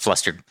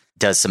flustered,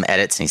 does some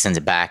edits and he sends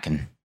it back.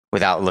 And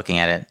without looking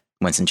at it,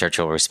 Winston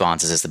Churchill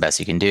responds, "Is this the best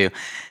you can do?"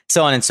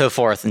 So on and so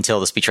forth, until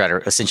the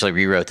speechwriter essentially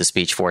rewrote the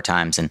speech 4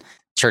 times. And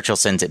Churchill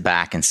sends it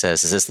back and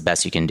says, "Is this the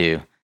best you can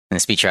do?" And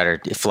the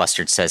speechwriter,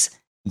 flustered, says,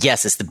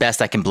 "Yes, it's the best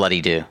I can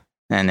bloody do."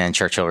 And then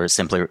Churchill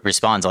simply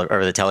responds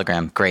over the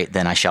telegram, "Great,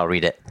 then I shall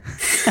read it."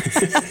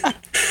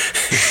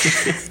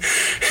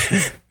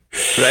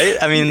 Right?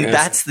 I mean,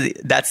 yes.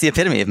 That's the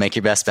epitome of make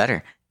your best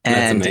better.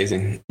 And that's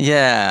amazing.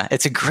 Yeah,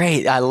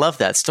 I love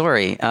that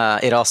story.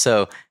 It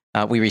also,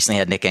 we recently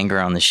had Nick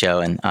Enger on the show,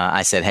 and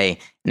I said, "Hey,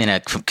 in a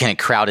kind of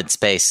crowded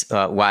space,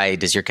 why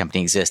does your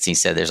company exist?" And he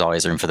said, "There's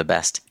always room for the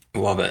best."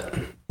 Love it.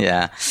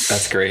 Yeah.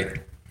 That's great.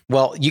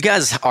 Well, you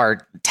guys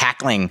are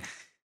tackling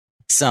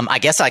I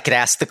guess I could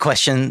ask the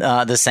question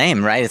the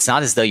same, right? It's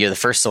not as though you're the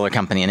first solar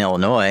company in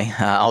Illinois,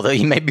 although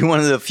you may be one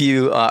of the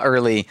few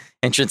early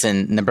entrants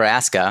in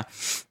Nebraska.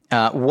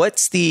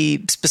 What's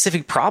the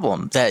specific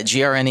problem that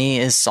GRNE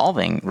is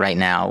solving right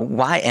now?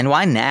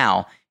 Why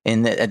now,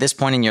 at this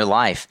point in your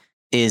life,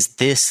 is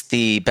this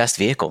the best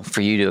vehicle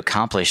for you to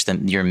accomplish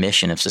your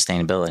mission of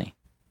sustainability?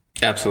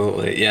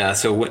 Absolutely. Yeah.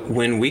 So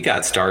when we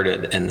got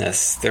started in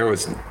this, there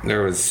was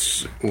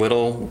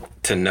little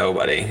to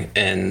nobody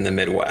in the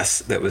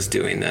Midwest that was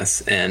doing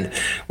this. And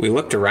we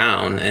looked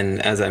around, and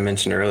as I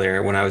mentioned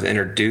earlier, when I was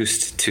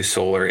introduced to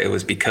solar, it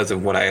was because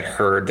of what I had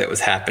heard that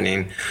was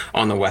happening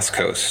on the West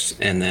Coast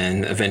and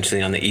then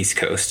eventually on the East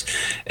Coast.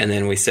 And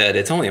then we said,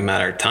 it's only a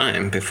matter of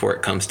time before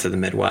it comes to the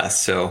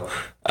Midwest. So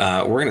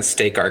we're going to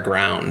stake our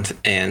ground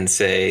and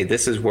say,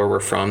 this is where we're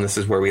from. This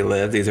is where we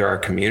live. These are our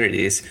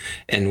communities.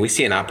 And we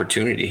see an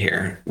opportunity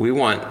here. We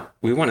want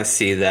to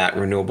see that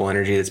renewable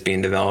energy that's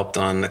being developed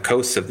on the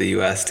coasts of the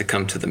U.S. to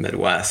come to the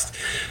Midwest.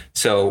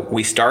 So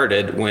we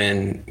started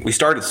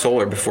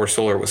solar before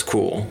solar was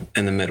cool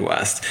in the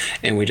Midwest,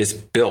 and we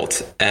just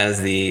built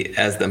as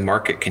the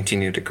market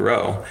continued to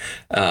grow.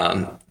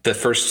 The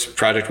first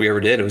project we ever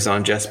did was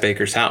on Jess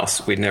Baker's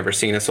house. We'd never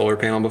seen a solar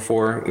panel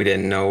before. We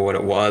didn't know what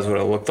it was, what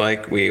it looked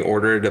like. We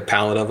ordered a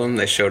pallet of them.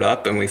 They showed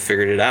up, and we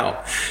figured it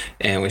out.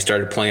 And we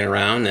started playing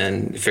around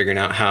and figuring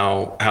out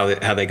how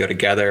they go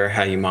together,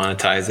 how you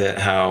monetize it,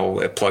 how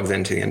it plugs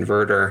into the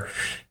inverter,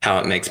 how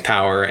it makes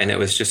power. And it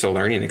was just a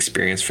learning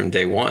experience from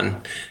day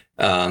one.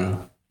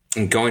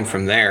 And going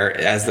from there,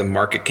 as the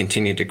market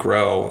continued to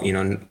grow,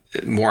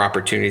 more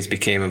opportunities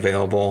became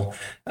available.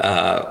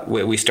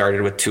 We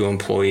started with 2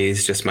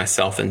 employees, just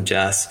myself and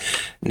Jess.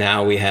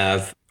 Now we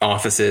have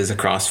offices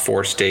across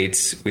 4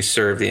 states. We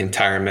serve the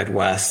entire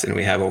Midwest, and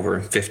we have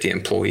over 50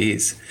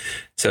 employees.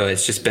 So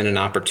it's just been an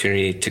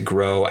opportunity to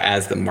grow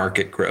as the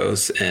market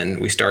grows. And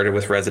we started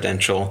with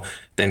residential,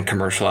 then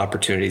commercial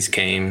opportunities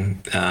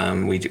came.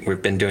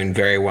 We've been doing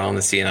very well in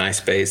the C&I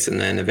space,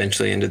 and then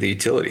eventually into the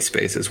utility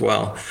space as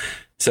well.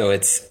 So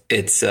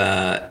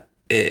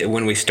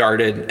when we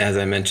started, as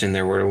I mentioned,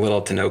 there were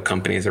little to no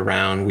companies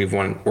around. We're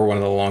one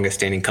of the longest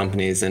standing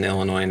companies in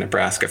Illinois and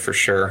Nebraska for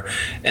sure.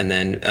 And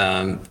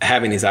then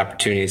having these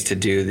opportunities to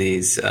do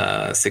these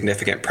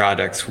significant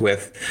projects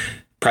with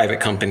private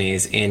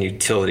companies and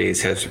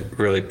utilities has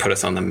really put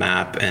us on the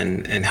map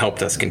and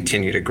helped us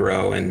continue to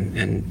grow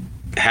and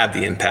have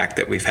the impact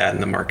that we've had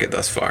in the market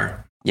thus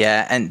far.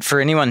 Yeah. And for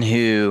anyone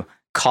who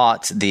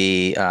caught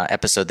the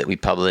episode that we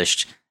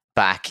published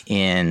back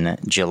in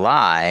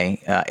July,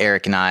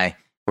 Eric and I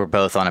were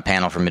both on a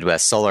panel for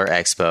Midwest Solar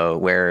Expo,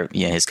 where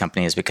his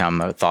company has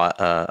become a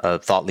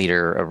thought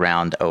leader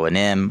around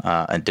O&M,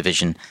 a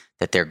division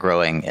that they're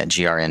growing at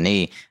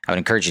GRNE. I would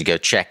encourage you to go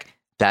check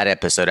that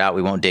episode out.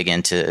 We won't dig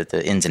into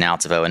the ins and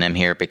outs of O&M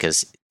here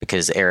because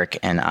Eric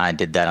and I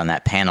did that on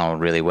that panel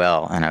really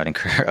well, and I would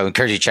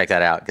encourage you to check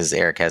that out because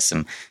Eric has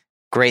some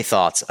great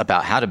thoughts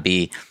about how to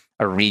be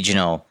a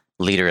regional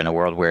leader in a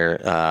world where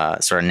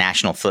sort of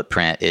national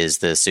footprint is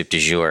the soup du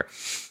jour.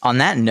 On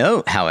that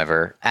note,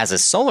 however, as a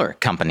solar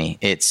company,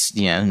 it's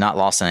not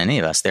lost on any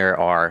of us. There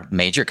are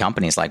major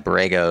companies like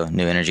Borrego,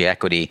 New Energy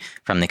Equity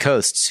from the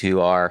coasts who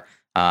are,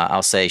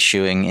 I'll say,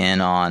 shoeing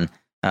in on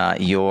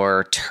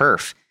your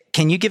turf.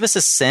 Can you give us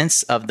a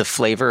sense of the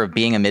flavor of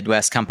being a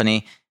Midwest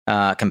company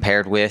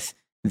compared with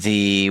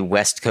the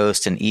West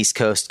Coast and East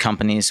Coast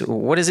companies?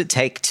 What does it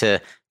take to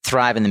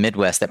thrive in the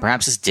Midwest that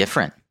perhaps is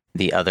different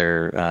the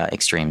other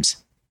extremes?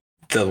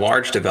 The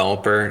large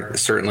developer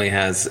certainly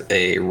has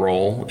a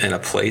role and a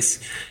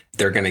place.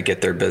 They're going to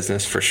get their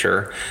business for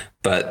sure.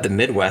 But the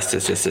Midwest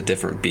is just a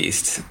different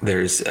beast.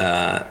 There's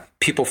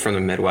people from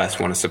the Midwest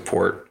want to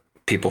support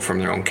people from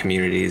their own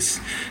communities,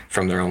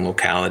 from their own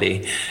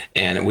locality.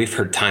 And we've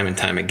heard time and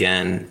time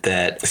again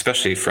that,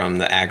 especially from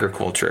the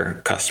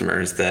agriculture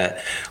customers,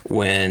 that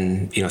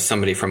when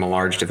somebody from a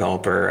large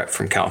developer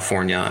from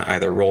California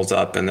either rolls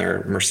up in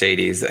their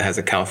Mercedes that has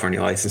a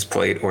California license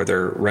plate or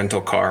their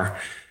rental car,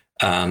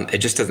 it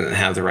just doesn't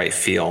have the right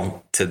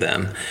feel to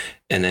them.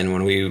 And then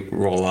when we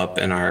roll up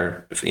in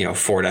our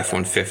Ford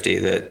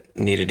F-150 that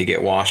needed to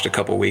get washed a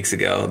couple of weeks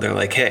ago, they're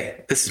like,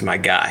 hey, this is my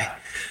guy.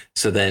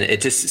 So then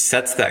it just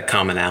sets that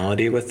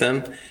commonality with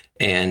them.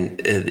 And,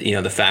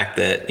 the fact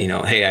that,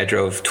 hey, I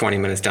drove 20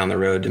 minutes down the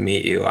road to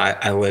meet you.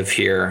 I live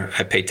here.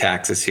 I pay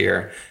taxes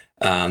here.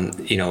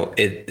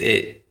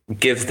 It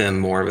gives them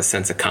more of a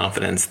sense of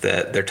confidence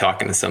that they're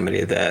talking to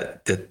somebody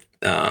that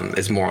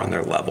is more on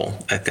their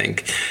level, I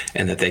think,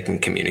 and that they can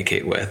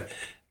communicate with.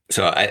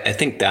 So I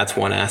think that's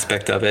one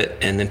aspect of it.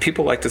 And then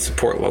people like to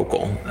support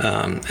local.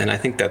 And I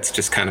think that's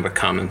just kind of a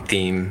common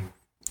theme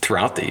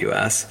throughout the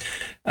U.S.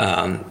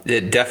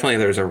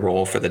 There's a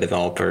role for the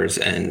developers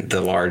and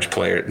the large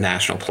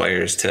national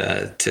players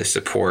to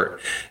support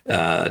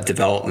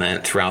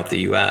development throughout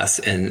the U.S.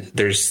 And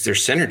there's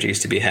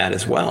synergies to be had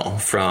as well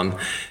from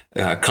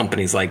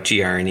companies like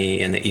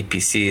GRNE and the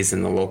EPCs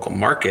in the local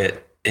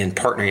market in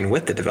partnering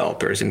with the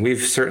developers. And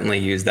we've certainly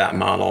used that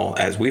model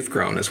as we've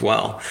grown as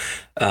well.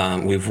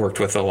 We've worked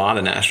with a lot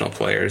of national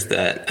players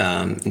that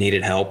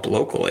needed help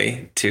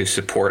locally to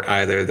support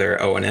either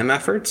their O&M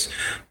efforts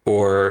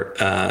or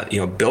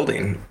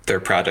building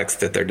their projects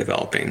that they're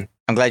developing.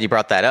 I'm glad you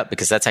brought that up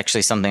because that's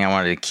actually something I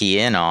wanted to key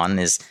in on.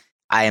 Is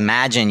I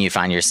imagine you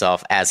find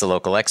yourself as a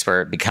local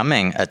expert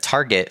becoming a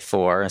target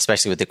for,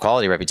 especially with the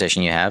quality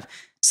reputation you have,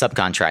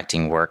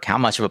 subcontracting work. How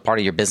much of a part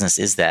of your business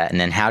is that?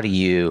 And then how do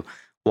you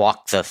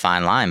walk the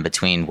fine line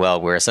between, well,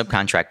 we're a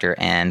subcontractor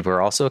and we're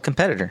also a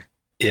competitor?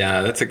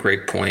 Yeah, that's a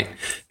great point.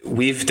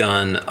 We've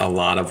done a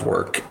lot of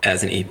work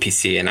as an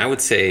EPC, and I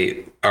would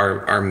say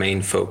our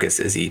main focus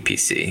is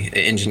EPC,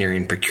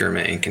 engineering,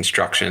 procurement, and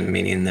construction,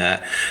 meaning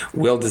that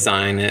we'll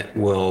design it,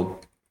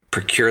 we'll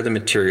procure the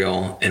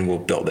material, and we'll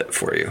build it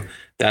for you.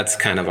 That's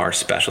kind of our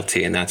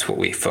specialty, and that's what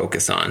we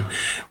focus on.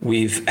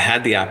 We've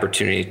had the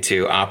opportunity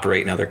to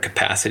operate in other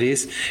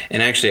capacities,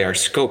 and actually our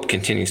scope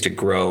continues to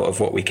grow of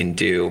what we can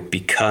do,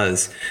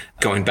 because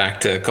going back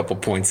to a couple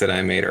points that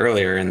I made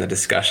earlier in the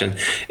discussion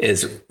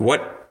is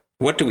what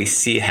do we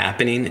see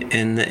happening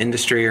in the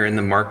industry or in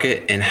the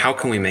market, and how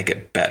can we make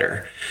it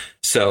better?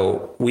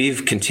 So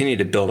we've continued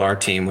to build our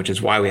team, which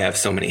is why we have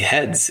so many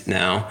heads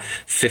now,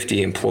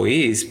 50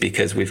 employees,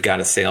 because we've got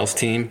a sales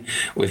team,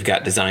 we've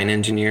got design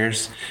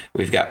engineers,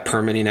 we've got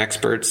permitting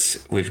experts,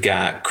 we've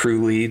got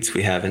crew leads,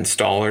 we have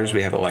installers,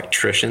 we have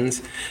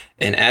electricians.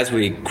 And as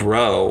we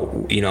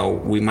grow,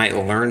 we might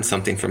learn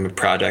something from a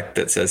project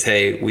that says,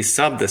 hey, we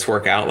subbed this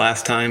work out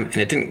last time and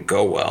it didn't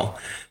go well.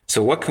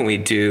 So what can we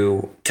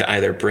do to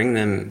either bring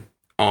them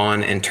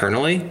on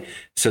internally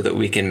so that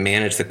we can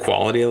manage the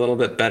quality a little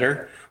bit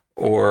better,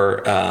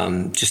 or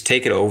just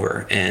take it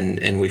over?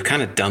 And we've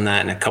kind of done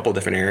that in a couple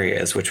different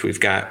areas, which we've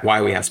got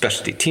why we have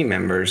specialty team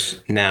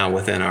members now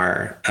within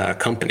our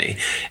company.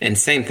 And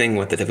same thing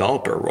with the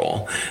developer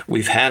role.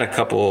 We've had a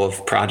couple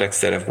of projects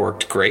that have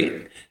worked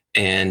great,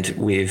 and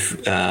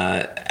we've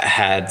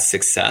had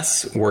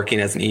success working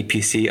as an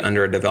EPC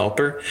under a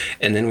developer.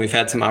 And then we've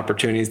had some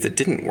opportunities that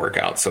didn't work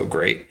out so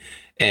great.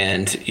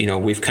 And,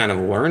 we've kind of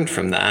learned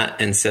from that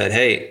and said,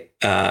 hey,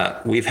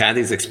 we've had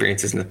these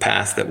experiences in the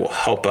past that will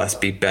help us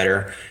be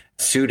better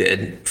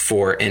suited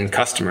for end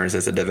customers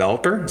as a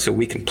developer, so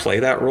we can play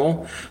that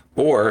role,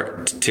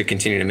 or to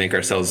continue to make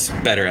ourselves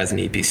better as an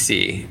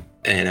EPC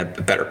and a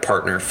better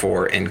partner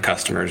for end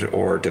customers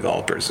or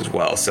developers as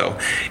well. So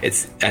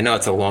I know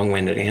it's a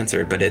long-winded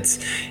answer, but it's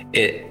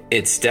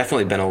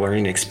definitely been a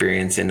learning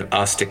experience in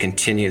us to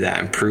continue that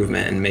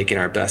improvement and making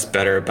our best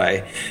better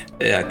by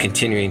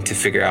continuing to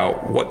figure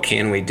out what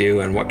can we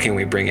do and what can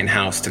we bring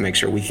in-house to make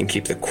sure we can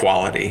keep the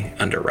quality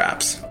under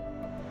wraps.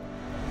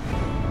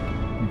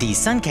 The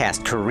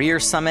Suncast Career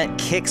Summit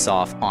kicks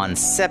off on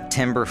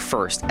September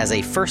 1st as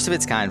a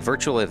first-of-its-kind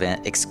virtual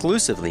event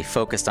exclusively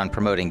focused on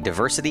promoting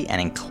diversity and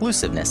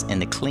inclusiveness in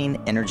the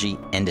clean energy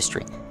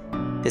industry.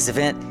 This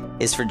event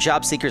is for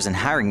job seekers and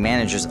hiring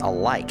managers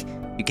alike.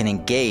 You can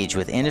engage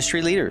with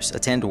industry leaders,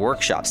 attend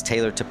workshops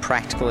tailored to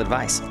practical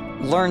advice,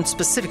 learn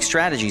specific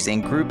strategies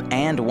in group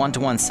and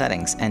one-to-one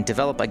settings, and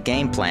develop a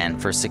game plan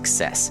for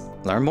success.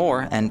 Learn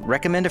more and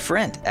recommend a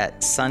friend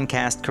at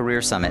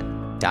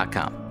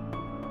suncastcareersummit.com.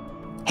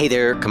 Hey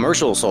there,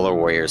 commercial solar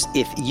warriors.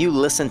 If you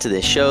listen to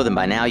this show, then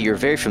by now you're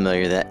very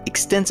familiar that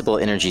Extensible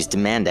Energy's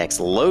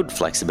DemandX load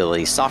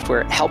flexibility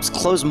software helps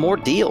close more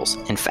deals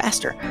and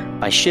faster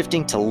by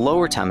shifting to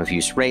lower time of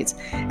use rates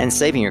and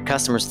saving your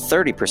customers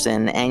 30%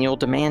 in annual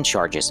demand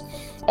charges,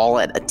 all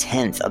at a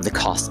tenth of the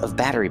cost of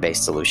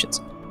battery-based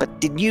solutions. But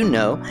did you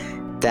know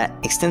that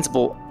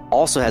Extensible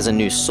also has a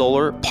new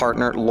solar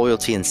partner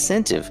loyalty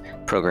incentive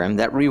program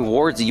that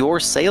rewards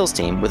your sales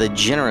team with a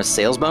generous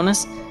sales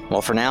bonus?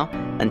 Well, for now,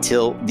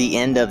 until the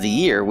end of the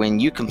year, when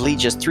you complete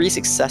just 3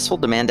 successful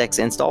DemandX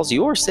installs,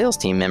 your sales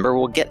team member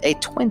will get a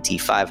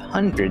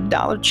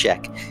 $2,500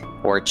 check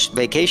or a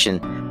vacation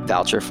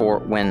voucher for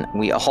when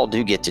we all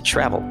do get to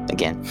travel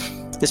again.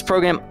 This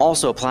program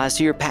also applies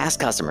to your past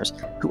customers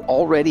who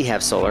already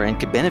have solar and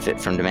could benefit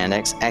from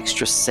DemandX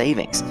extra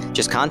savings.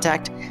 Just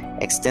contact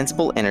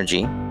Extensible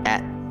Energy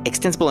at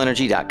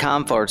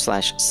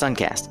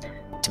extensibleenergy.com/Suncast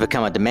to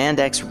become a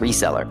DemandX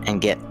reseller and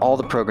get all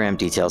the program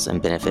details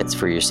and benefits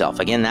for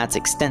yourself. Again, that's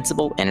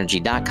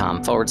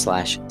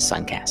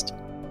extensibleenergy.com/Suncast.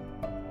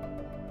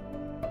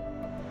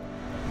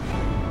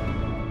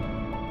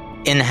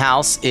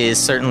 In-house is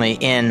certainly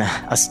in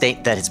a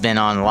state that has been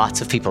on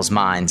lots of people's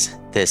minds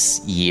this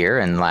year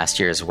and last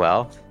year as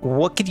well.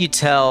 What could you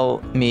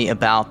tell me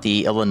about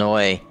the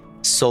Illinois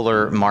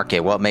solar market?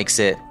 What makes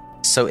it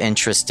so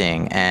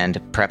interesting? And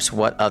perhaps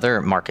what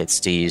other markets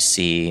do you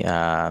see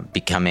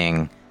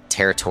becoming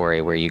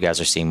territory where you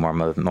guys are seeing more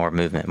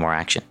movement, more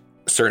action?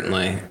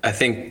 Certainly. I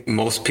think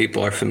most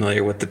people are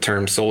familiar with the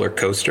term solar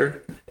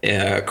coaster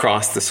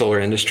across the solar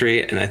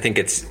industry, and I think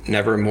it's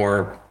never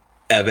more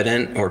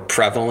evident or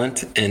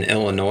prevalent in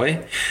Illinois.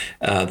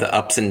 The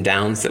ups and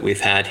downs that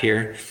we've had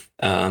here.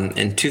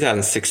 In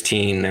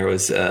 2016, there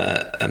was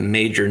a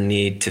major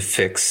need to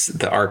fix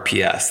the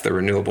RPS, the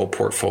Renewable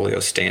Portfolio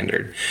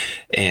Standard.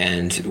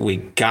 And we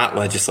got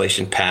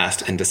legislation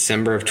passed in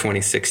December of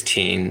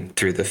 2016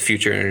 through the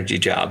Future Energy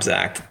Jobs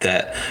Act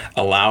that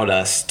allowed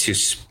us to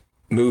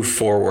move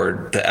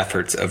forward the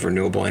efforts of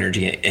renewable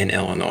energy in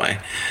Illinois.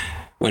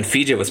 When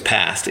FEJA was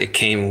passed, it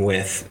came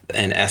with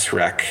an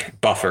SREC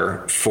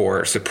buffer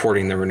for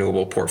supporting the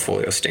Renewable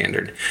Portfolio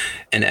Standard.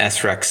 And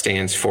SREC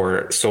stands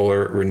for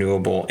Solar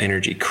Renewable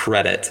Energy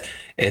Credit.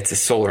 It's a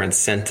solar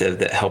incentive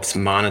that helps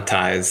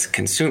monetize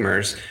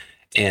consumers,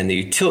 and the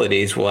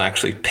utilities will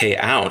actually pay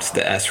out the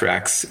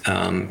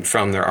SRECs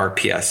from their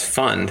RPS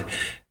fund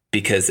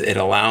because it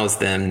allows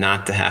them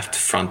not to have to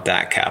front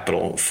that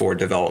capital for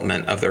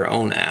development of their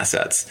own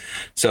assets.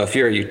 So if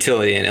you're a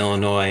utility in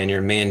Illinois and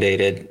you're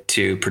mandated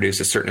to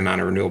produce a certain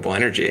amount of renewable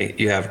energy,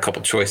 you have a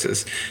couple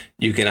choices.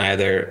 You can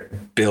either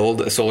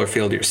build a solar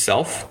field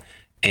yourself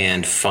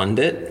and fund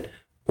it,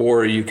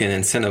 or you can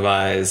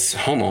incentivize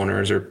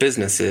homeowners or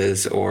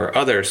businesses or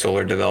other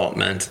solar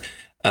development,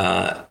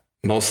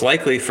 most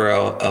likely for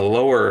a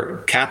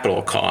lower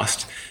capital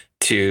cost,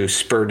 to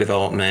spur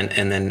development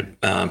and then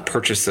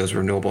purchase those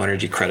renewable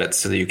energy credits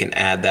so that you can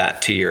add that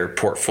to your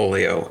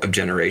portfolio of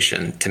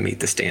generation to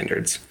meet the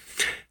standards.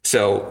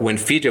 So when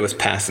FEJA was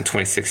passed in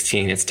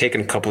 2016, it's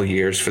taken a couple of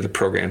years for the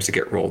programs to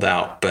get rolled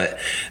out, but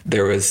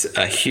there was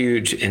a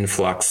huge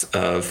influx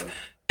of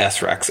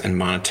SRECs and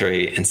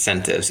monetary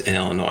incentives in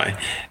Illinois.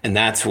 And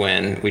that's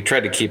when we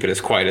tried to keep it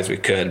as quiet as we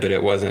could, but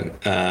it wasn't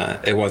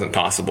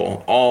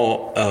possible.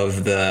 All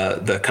of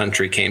the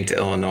country came to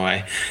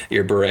Illinois.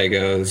 Your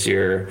Borregos,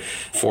 your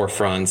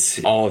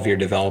Forefronts, all of your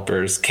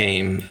developers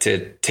came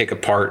to take a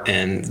part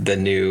in the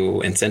new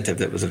incentive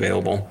that was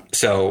available.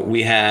 So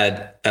we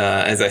had,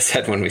 as I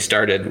said, when we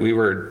started, we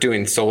were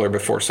doing solar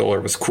before solar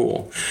was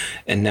cool.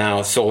 And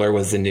now solar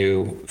was the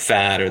new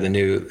fad or the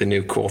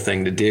new cool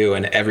thing to do.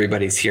 And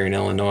everybody's here in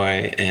Illinois.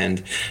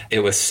 And it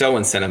was so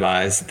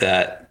incentivized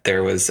that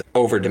there was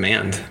over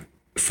demand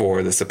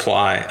for the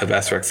supply of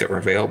SRECs that were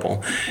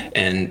available.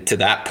 And to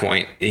that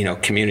point,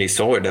 community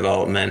solar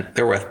development,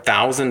 there were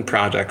 1,000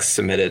 projects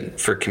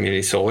submitted for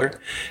community solar,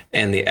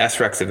 and the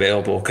SRECs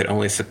available could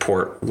only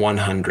support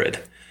 100.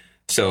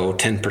 So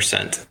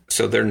 10%.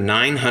 So there are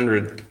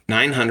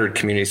 900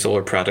 community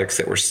solar projects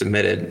that were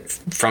submitted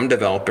from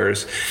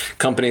developers,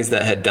 companies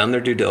that had done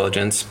their due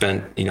diligence,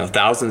 spent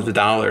thousands of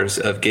dollars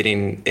of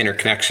getting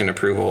interconnection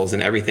approvals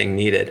and everything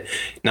needed.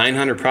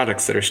 900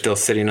 projects that are still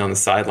sitting on the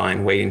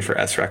sideline waiting for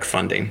SREC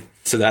funding.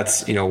 So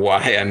that's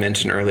why I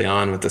mentioned early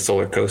on with the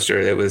solar coaster,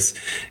 it was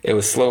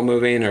slow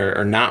moving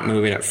or not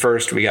moving at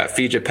first. We got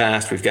FEJA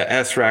passed, we've got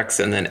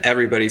SRECs, and then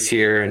everybody's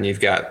here, and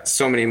you've got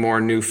so many more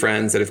new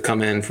friends that have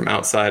come in from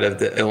outside of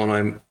the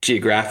Illinois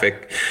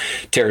geographic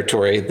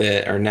territory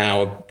that are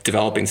now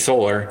developing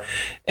solar.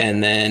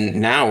 And then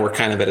now we're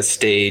kind of at a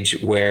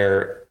stage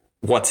where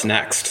what's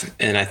next?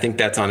 And I think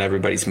that's on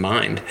everybody's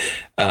mind.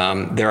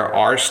 There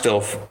are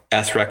still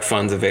SREC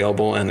funds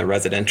available in the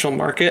residential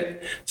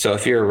market. So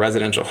if you're a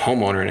residential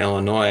homeowner in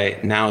Illinois,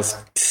 now is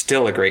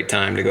still a great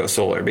time to go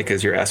solar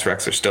because your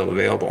SRECs are still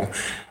available.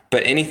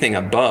 But anything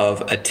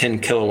above a 10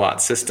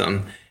 kilowatt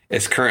system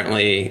is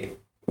currently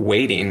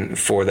waiting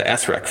for the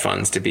SREC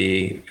funds to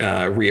be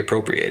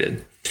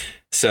reappropriated.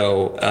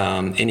 So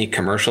any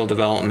commercial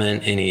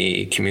development,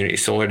 any community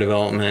solar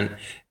development,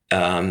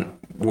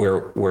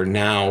 we're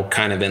now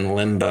kind of in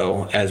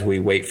limbo as we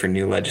wait for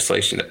new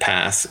legislation to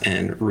pass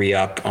and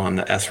re-up on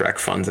the SREC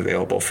funds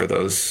available for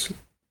those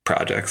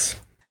projects.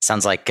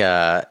 Sounds like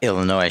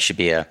Illinois should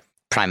be a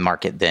prime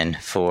market then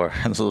for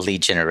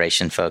lead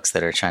generation folks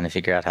that are trying to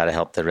figure out how to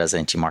help the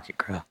residential market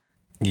grow.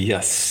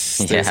 Yes,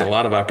 there's a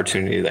lot of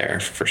opportunity there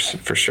for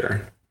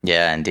sure.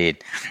 Yeah,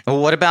 indeed. Well,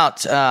 what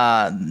about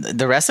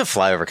the rest of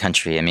flyover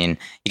country? I mean,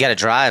 you got to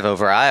drive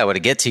over Iowa to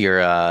get to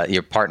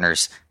your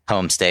partner's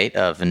home state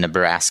of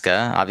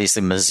Nebraska.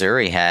 Obviously,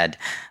 Missouri had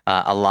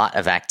a lot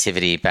of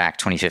activity back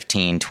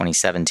 2015,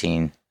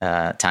 2017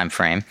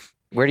 timeframe.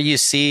 Where do you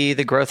see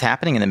the growth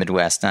happening in the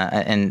Midwest?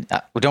 And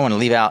we don't want to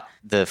leave out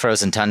the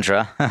frozen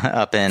tundra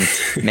up in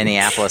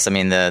Minneapolis. I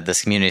mean, the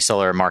community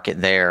solar market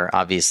there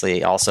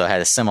obviously also had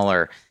a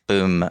similar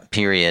boom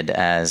period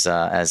as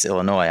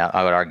Illinois.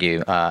 I would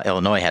argue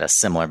Illinois had a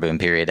similar boom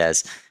period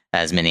as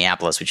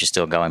Minneapolis, which is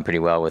still going pretty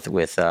well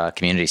with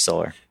community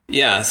solar.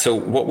 Yeah. So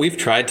what we've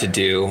tried to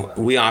do,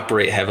 we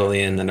operate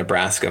heavily in the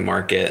Nebraska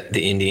market,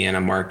 the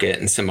Indiana market,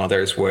 and some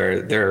others where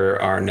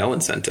there are no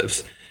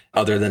incentives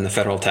other than the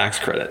federal tax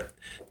credit.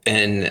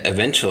 And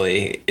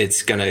eventually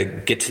it's going to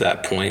get to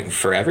that point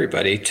for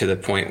everybody, to the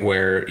point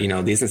where,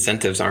 these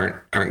incentives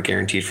aren't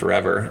guaranteed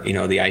forever. The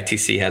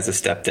ITC has a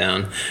step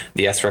down.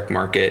 The SREC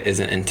market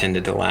isn't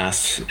intended to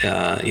last,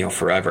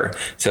 forever.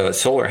 So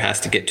solar has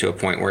to get to a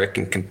point where it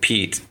can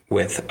compete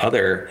with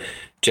other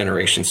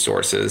generation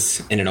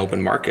sources in an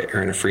open market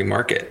or in a free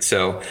market.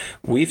 So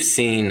we've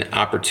seen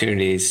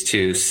opportunities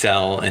to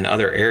sell in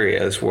other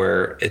areas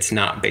where it's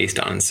not based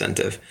on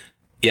incentive.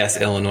 Yes,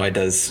 Illinois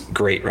does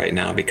great right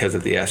now because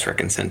of the SREC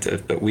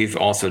incentive, but we've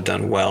also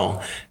done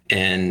well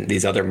in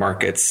these other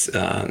markets,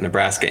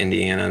 Nebraska,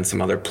 Indiana, and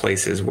some other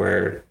places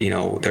where,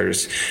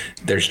 there's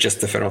just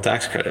the federal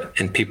tax credit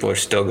and people are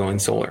still going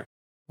solar.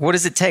 What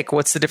does it take?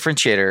 What's the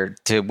differentiator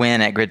to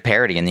win at grid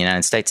parity in the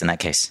United States in that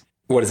case?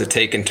 What does it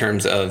take in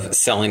terms of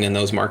selling in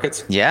those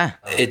markets? Yeah.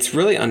 It's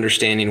really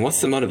understanding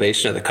what's the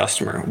motivation of the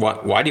customer.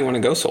 Why do you want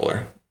to go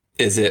solar?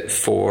 Is it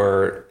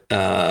for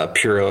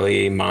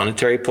purely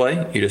monetary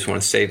play? You just want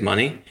to save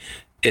money?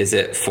 Is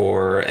it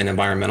for an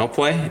environmental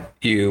play?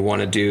 You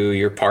want to do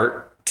your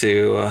part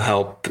to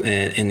help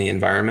in the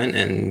environment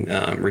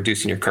and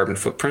reducing your carbon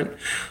footprint?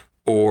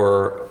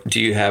 Or do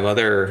you have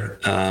other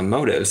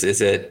motives?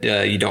 Is it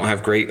you don't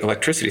have great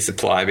electricity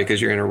supply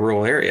because you're in a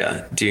rural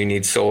area? Do you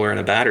need solar and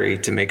a battery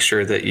to make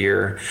sure that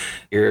your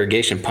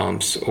irrigation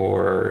pumps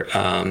or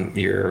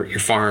your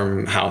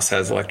farmhouse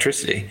has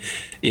electricity?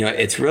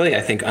 It's really,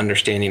 I think,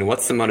 understanding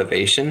what's the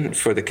motivation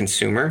for the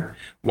consumer.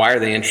 Why are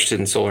they interested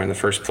in solar in the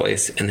first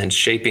place? And then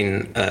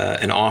shaping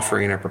an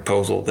offering or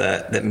proposal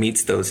that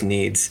meets those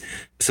needs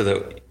so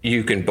that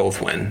you can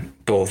both win,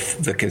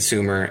 both the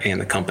consumer and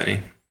the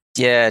company.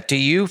 Yeah. Do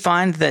you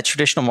find that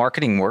traditional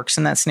marketing works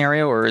in that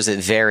scenario, or is it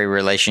very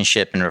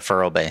relationship and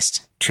referral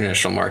based?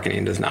 Traditional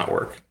marketing does not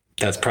work.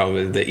 That's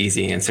probably the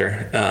easy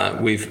answer.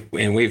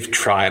 We've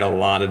tried a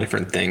lot of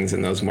different things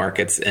in those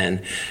markets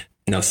and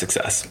no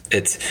success.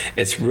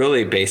 It's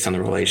really based on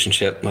the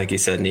relationship, like you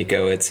said,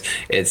 Nico.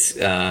 It's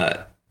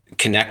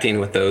connecting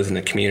with those in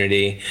the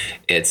community.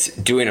 It's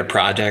doing a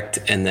project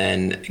and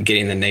then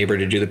getting the neighbor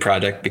to do the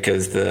project,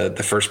 because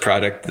the first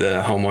project,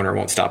 the homeowner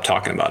won't stop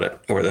talking about it,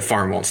 or the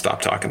farm won't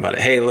stop talking about it.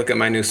 Hey, look at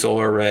my new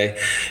solar array.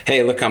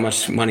 Hey, look how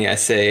much money I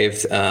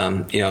saved.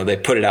 They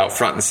put it out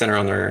front and center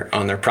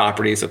on their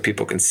property so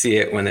people can see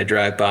it when they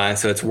drive by.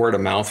 So it's word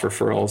of mouth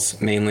referrals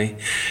mainly.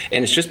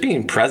 And it's just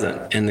being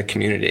present in the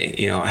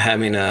community,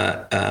 having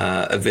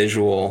a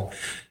visual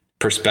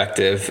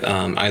perspective,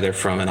 either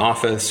from an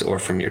office or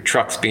from your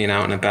trucks being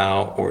out and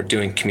about or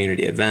doing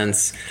community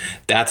events.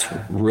 That's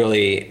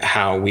really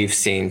how we've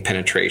seen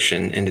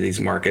penetration into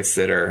these markets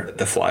that are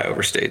the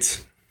flyover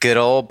states. Good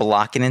old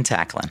blocking and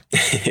tackling.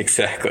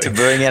 Exactly. To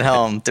bring it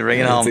home.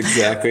 That's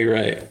exactly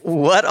right.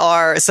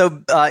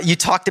 You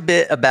talked a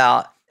bit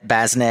about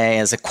Basney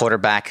as a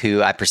quarterback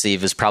who I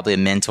perceive was probably a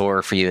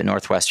mentor for you at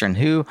Northwestern.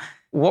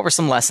 What were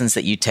some lessons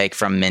that you take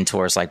from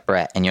mentors like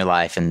Brett in your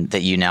life and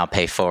that you now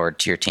pay forward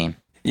to your team?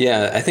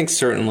 Yeah, I think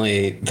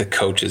certainly the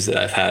coaches that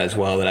I've had as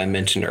well that I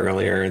mentioned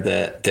earlier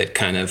that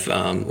kind of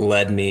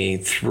led me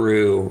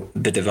through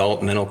the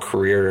developmental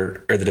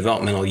career or the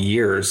developmental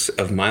years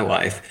of my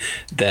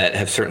life that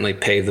have certainly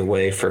paved the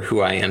way for who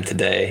I am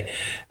today.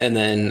 And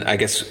then I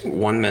guess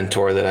one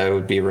mentor that I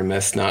would be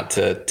remiss not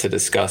to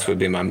discuss would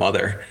be my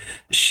mother.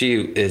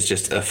 She is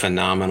just a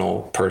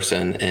phenomenal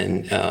person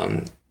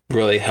and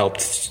really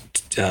helped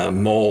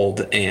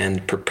mold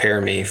and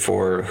prepare me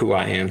for who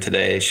I am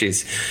today.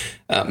 She's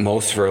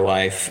most of her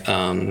life,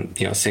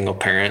 single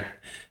parent.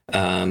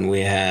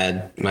 We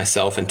had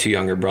myself and two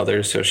younger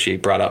brothers. So she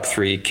brought up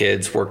three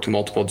kids, worked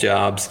multiple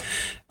jobs,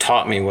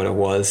 taught me what it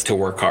was to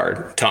work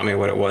hard, taught me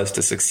what it was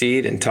to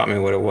succeed, and taught me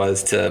what it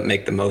was to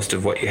make the most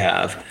of what you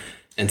have.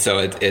 And so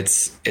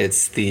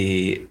it's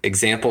the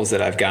examples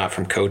that I've got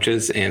from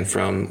coaches and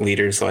from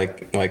leaders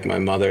like my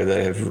mother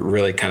that have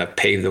really kind of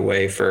paved the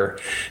way for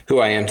who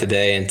I am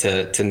today, and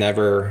to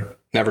never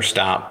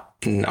stop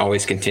and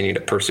always continue to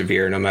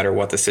persevere no matter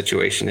what the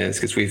situation is,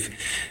 because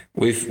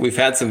we've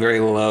had some very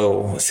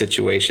low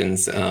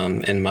situations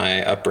in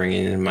my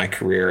upbringing and my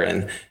career,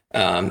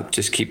 and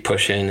just keep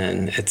pushing,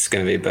 and it's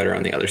going to be better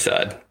on the other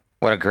side.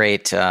 What a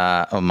great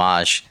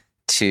homage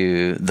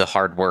to the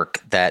hard work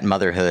that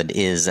motherhood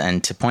is,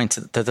 and to point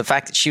to the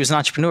fact that she was an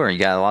entrepreneur. You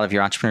got a lot of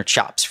your entrepreneur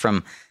chops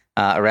from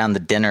around the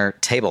dinner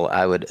table,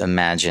 I would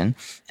imagine.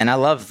 And I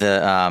love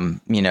the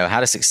how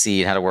to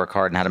succeed, how to work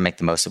hard, and how to make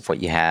the most of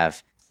what you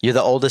have. You're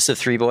the oldest of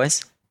three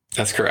boys?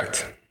 That's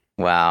correct.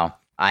 Wow.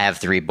 I have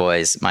three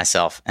boys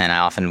myself, and I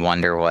often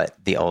wonder what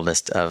the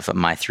oldest of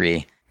my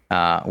three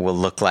will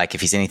look like.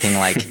 If he's anything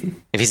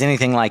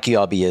like you,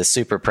 I'll be a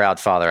super proud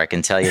father. I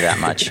can tell you that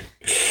much.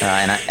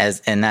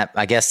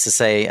 I guess to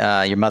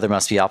say your mother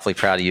must be awfully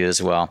proud of you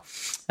as well.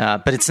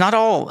 But it's not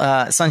all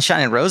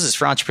sunshine and roses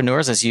for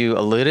entrepreneurs, as you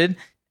alluded,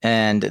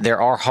 and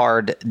there are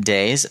hard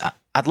days.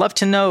 I'd love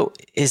to know: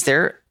 is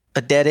there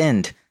a dead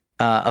end,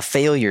 a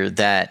failure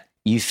that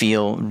you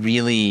feel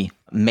really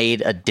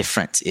made a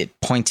difference? It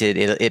pointed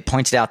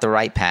out the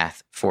right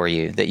path for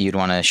you that you'd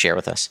want to share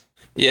with us.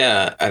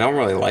 Yeah, I don't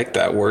really like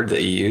that word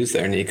that you use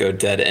there, Nico,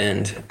 dead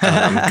end.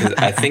 Because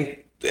I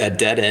think a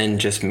dead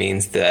end just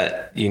means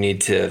that you need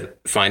to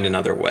find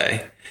another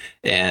way.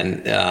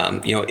 And,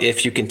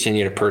 if you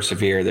continue to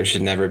persevere, there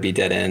should never be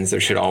dead ends. There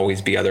should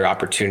always be other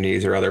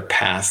opportunities or other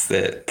paths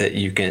that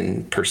you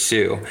can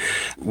pursue.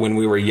 When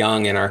we were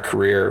young in our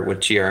career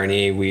with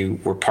GR&E, we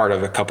were part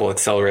of a couple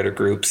accelerator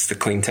groups, the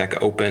Clean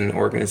Tech Open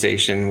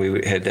organization.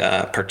 We had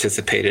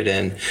participated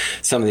in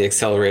some of the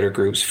accelerator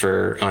groups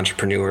for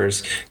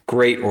entrepreneurs,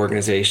 great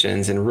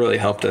organizations, and really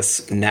helped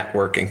us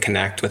network and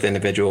connect with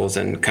individuals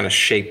and kind of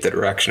shape the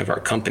direction of our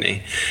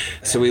company.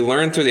 So we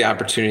learned through the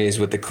opportunities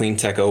with the Clean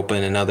Tech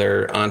Open and other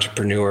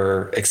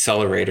entrepreneur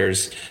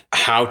accelerators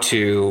how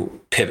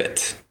to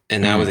pivot.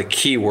 And that was a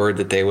key word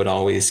that they would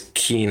always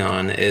keen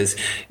on is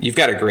you've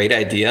got a great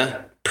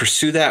idea,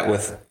 pursue that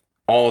with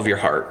all of your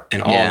heart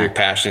and all of your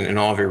passion and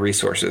all of your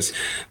resources,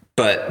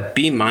 but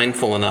be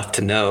mindful enough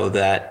to know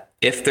that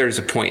If there's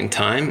a point in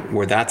time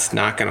where that's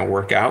not going to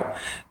work out,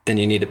 then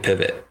you need to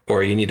pivot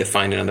or you need to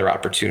find another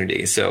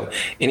opportunity. So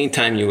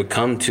anytime you would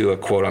come to a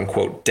quote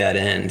unquote dead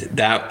end,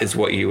 that is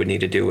what you would need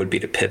to do, would be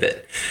to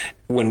pivot.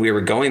 When we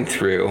were going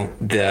through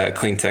the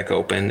Cleantech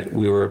Open,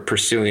 we were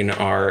pursuing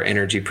our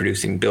energy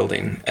producing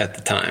building at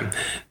the time,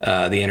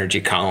 the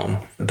energy column,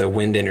 the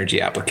wind energy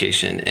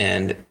application.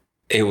 And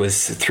it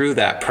was through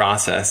that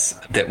process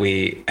that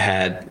we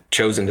had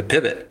chosen to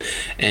pivot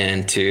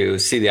and to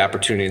see the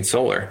opportunity in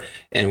solar.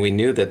 And we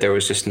knew that there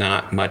was just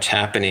not much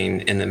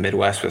happening in the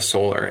Midwest with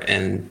solar,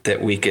 and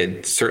that we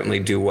could certainly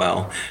do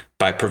well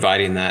by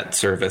providing that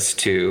service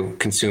to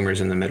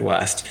consumers in the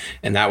Midwest.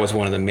 And that was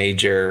one of the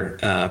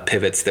major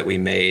pivots that we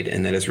made,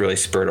 and that has really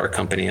spurred our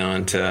company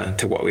on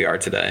to what we are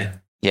today.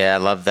 Yeah, I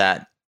love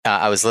that.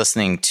 I was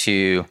listening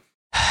to,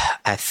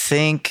 I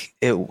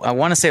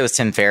want to say it was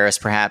Tim Ferriss,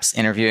 perhaps,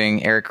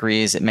 interviewing Eric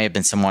Ries. It may have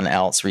been someone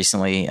else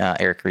recently.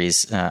 Eric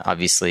Ries,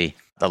 obviously,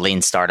 the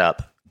Lean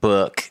Startup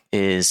book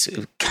is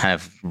kind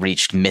of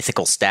reached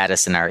mythical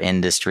status in our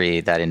industry,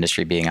 that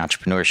industry being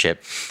entrepreneurship.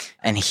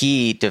 And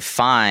he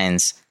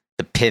defines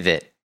the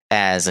pivot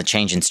as a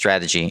change in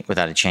strategy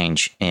without a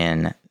change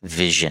in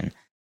vision.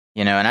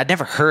 And I'd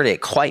never heard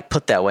it quite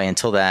put that way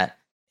until that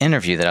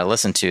interview that I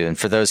listened to. And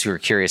for those who are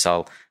curious,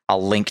 I'll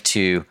link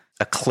to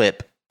a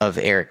clip of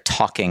Eric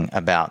talking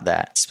about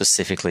that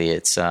specifically.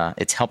 It's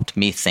helped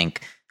me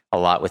think a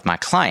lot with my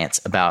clients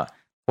about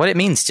what it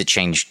means to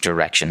change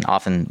direction.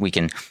 Often we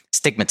can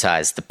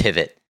stigmatize the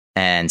pivot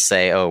and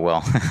say, oh,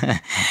 well,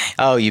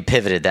 oh, you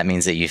pivoted. That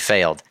means that you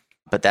failed.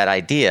 But that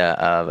idea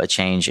of a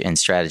change in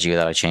strategy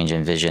without a change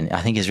in vision,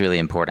 I think is really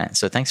important.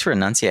 So thanks for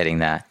enunciating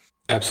that.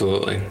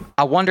 Absolutely.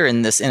 I wonder,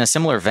 in a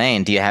similar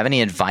vein, do you have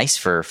any advice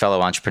for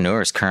fellow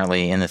entrepreneurs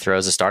currently in the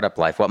throes of startup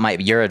life? What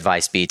might your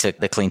advice be to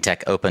the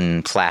Cleantech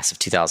Open class of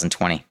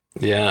 2020?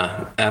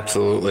 Yeah,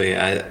 absolutely.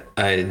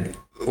 I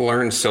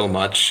learned so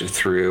much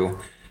through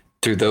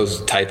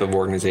those type of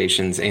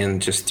organizations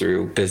and just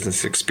through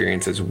business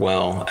experience as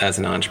well as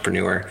an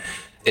entrepreneur.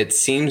 It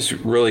seems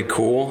really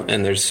cool,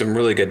 and there's some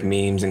really good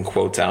memes and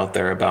quotes out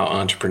there about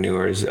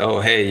entrepreneurs. Oh,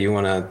 hey, you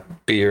want to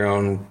be your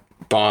own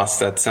boss?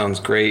 That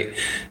sounds great.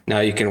 Now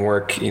you can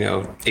work,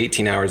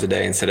 18 hours a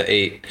day instead of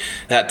 8.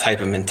 That type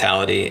of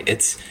mentality.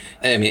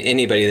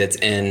 Anybody that's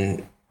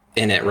in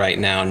it right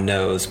now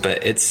knows,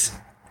 but it's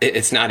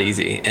not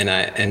easy.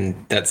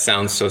 And that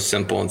sounds so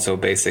simple and so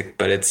basic,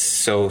 but it's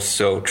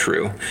so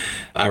true.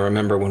 I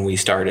remember when we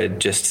started,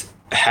 just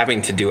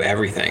having to do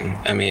everything.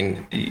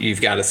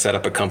 You've got to set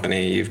up a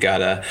company. You've got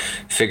to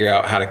figure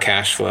out how to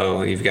cash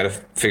flow. You've got to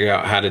figure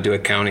out how to do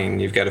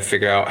accounting. You've got to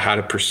figure out how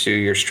to pursue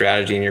your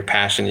strategy and your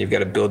passion. You've got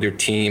to build your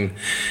team.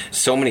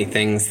 So many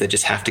things that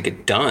just have to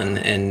get done,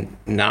 and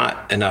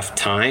not enough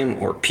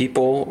time or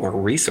people or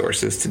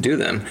resources to do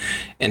them.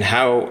 And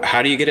how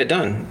do you get it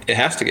done? It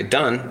has to get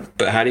done,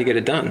 but how do you get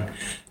it done?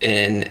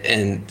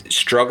 And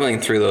struggling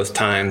through those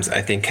times,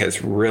 I think,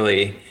 has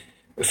really,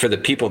 for the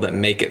people that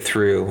make it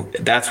through,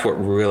 that's what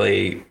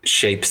really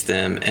shapes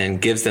them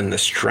and gives them the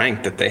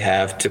strength that they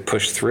have to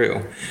push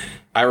through.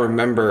 I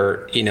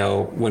remember,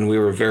 when we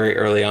were very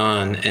early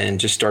on and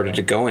just started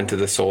to go into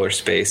the solar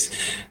space,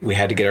 we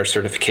had to get our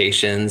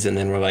certifications, and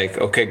then we're like,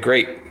 okay,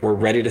 great, we're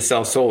ready to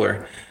sell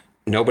solar.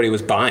 Nobody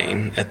was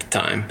buying at the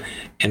time.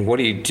 And what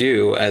do you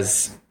do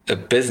as a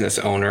business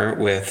owner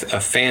with a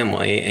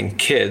family and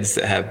kids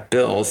that have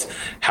bills?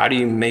 How do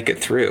you make it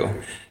through?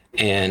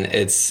 And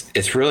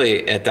it's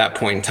really at that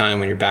point in time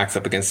when your back's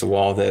up against the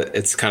wall that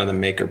it's kind of the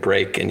make or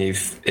break. And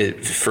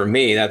for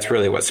me, that's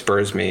really what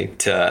spurs me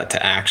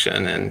to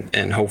action.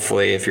 And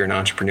hopefully if you're an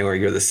entrepreneur,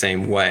 you're the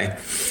same way.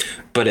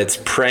 But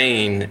it's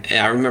praying.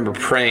 I remember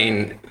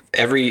praying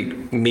every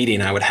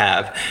meeting I would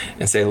have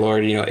and say,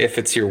 Lord, if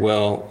it's your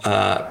will,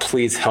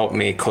 please help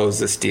me close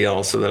this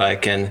deal so that I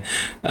can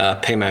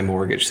pay my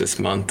mortgage this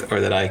month,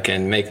 or that I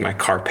can make my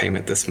car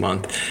payment this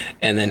month.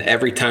 And then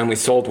every time we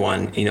sold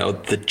one,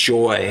 the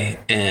joy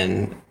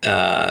and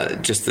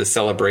just the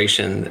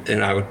celebration,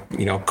 and I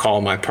would,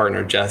 call my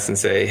partner, Jess, and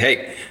say,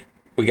 hey,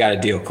 we got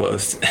a deal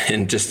closed,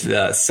 and just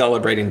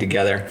celebrating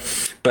together.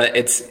 But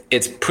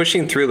it's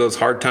pushing through those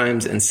hard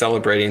times and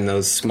celebrating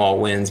those small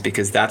wins,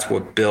 because that's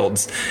what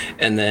builds.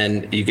 And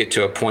then you get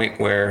to a point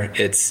where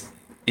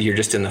you're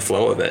just in the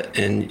flow of it,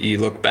 and you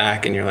look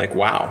back and you're like,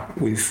 wow,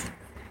 we've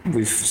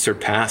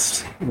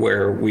surpassed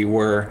where we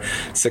were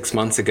 6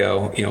 months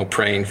ago,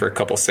 praying for a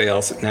couple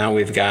sales. Now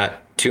we've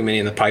got too many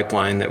in the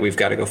pipeline that we've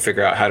got to go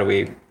figure out how do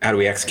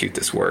we execute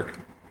this work.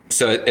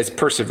 So it's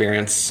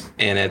perseverance,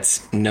 and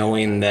it's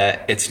knowing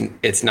that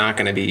it's not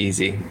going to be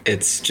easy.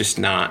 It's just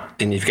not.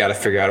 And you've got to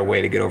figure out a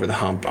way to get over the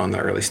hump on the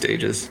early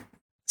stages.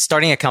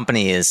 Starting a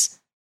company is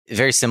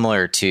very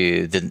similar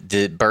to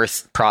the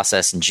birth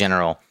process in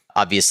general.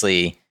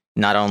 Obviously,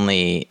 not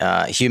only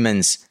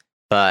humans,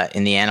 but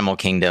in the animal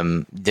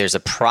kingdom, there's a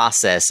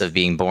process of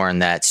being born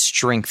that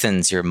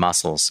strengthens your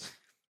muscles,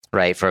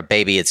 right? For a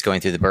baby, it's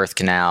going through the birth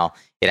canal.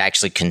 It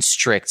actually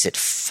constricts. It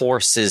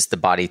forces the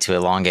body to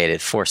elongate. It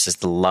forces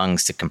the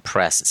lungs to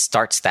compress. It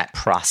starts that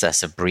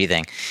process of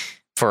breathing.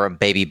 For a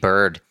baby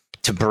bird,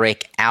 to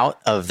break out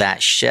of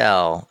that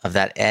shell, of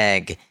that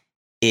egg,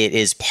 it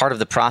is part of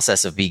the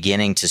process of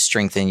beginning to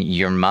strengthen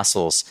your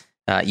muscles.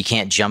 You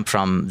can't jump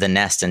from the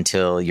nest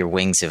until your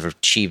wings have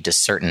achieved a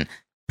certain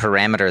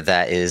parameter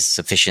that is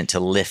sufficient to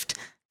lift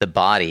the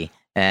body.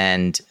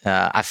 And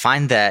I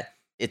find that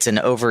it's an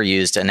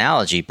overused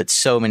analogy, but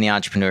so many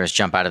entrepreneurs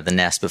jump out of the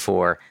nest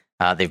before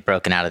they've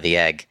broken out of the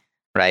egg,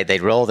 right? They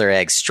roll their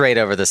egg straight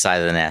over the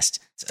side of the nest.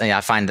 So,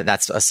 I find that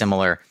that's a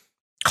similar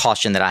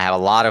caution that I have. A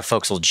lot of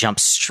folks will jump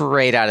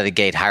straight out of the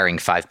gate hiring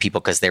 5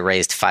 people because they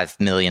raised $5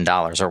 million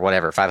or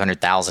whatever,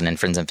 500,000 in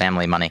friends and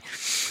family money.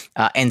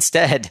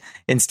 Instead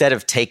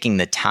of taking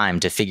the time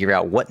to figure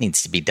out what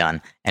needs to be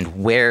done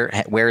and where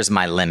is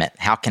my limit,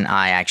 how can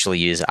I actually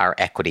use our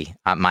equity,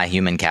 my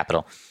human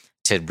capital,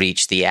 to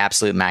reach the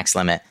absolute max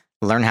limit,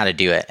 learn how to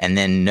do it, and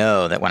then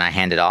know that when I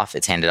hand it off,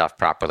 it's handed off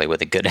properly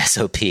with a good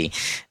SOP.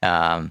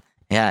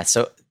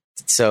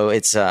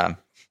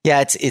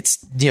 It's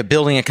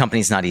building a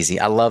company is not easy.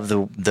 I love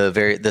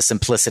the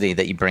simplicity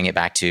that you bring it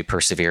back to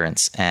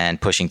perseverance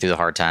and pushing through the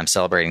hard times,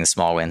 celebrating the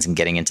small wins, and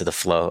getting into the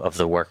flow of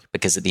the work.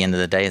 Because at the end of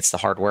the day, it's the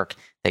hard work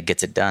that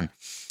gets it done.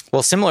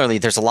 Well, similarly,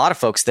 there's a lot of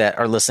folks that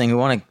are listening who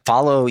want to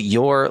follow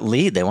your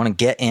lead. They want to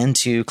get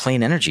into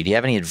clean energy. Do you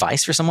have any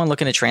advice for someone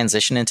looking to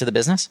transition into the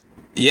business?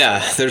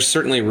 Yeah, there's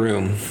certainly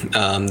room.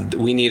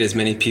 We need as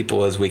many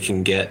people as we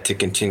can get to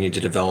continue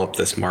to develop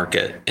this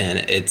market,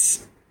 and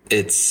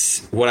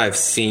it's what I've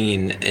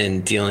seen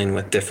in dealing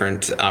with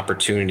different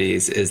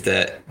opportunities is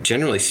that,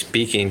 generally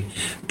speaking,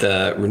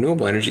 the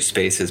renewable energy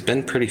space has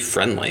been pretty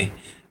friendly.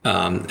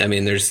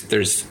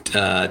 There's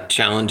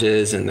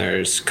challenges and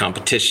there's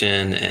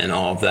competition and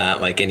all of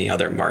that, like any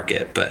other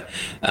market. But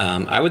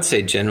I would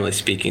say, generally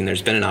speaking,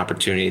 there's been an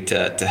opportunity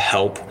to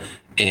help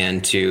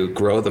and to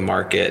grow the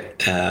market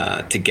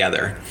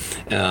together.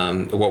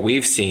 What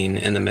we've seen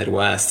in the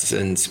Midwest,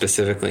 and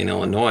specifically in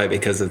Illinois,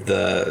 because of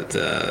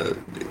the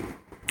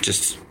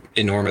just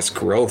enormous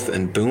growth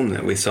and boom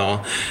that we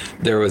saw,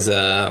 there was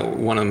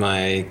one of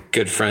my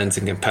good friends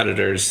and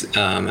competitors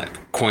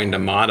coined a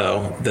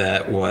motto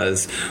that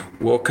was,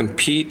 we'll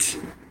compete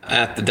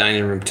at the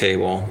dining room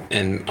table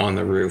and on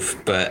the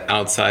roof, but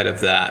outside of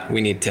that, we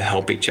need to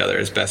help each other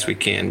as best we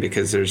can,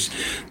 because there's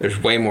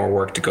way more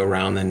work to go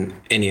around than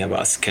any of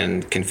us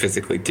can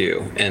physically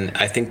do. And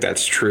I think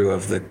that's true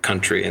of the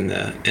country and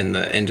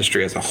the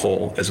industry as a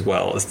whole as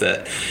well, is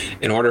that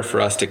in order for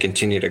us to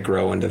continue to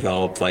grow and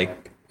develop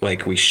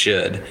like we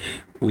should,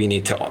 we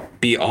need to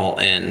be all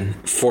in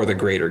for the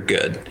greater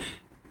good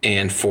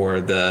and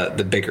for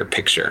the bigger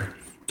picture,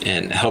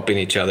 and helping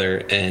each other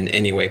in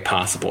any way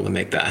possible to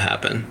make that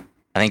happen.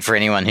 I think for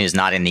anyone who's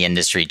not in the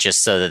industry,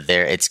 just so that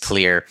it's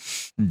clear,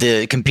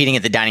 the competing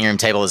at the dining room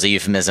table is a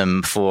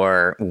euphemism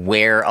for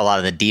where a lot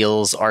of the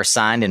deals are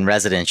signed in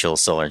residential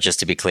solar, just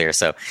to be clear.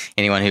 So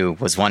anyone who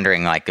was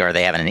wondering, like, are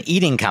they having an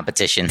eating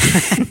competition?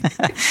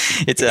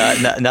 It's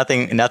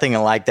nothing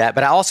like that.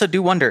 But I also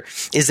do wonder,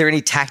 is there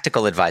any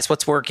tactical advice?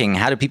 What's working?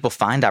 How do people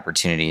find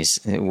opportunities?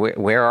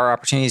 Where are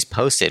opportunities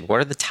posted? What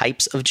are the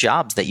types of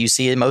jobs that you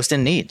see most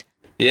in need?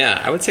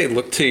 Yeah, I would say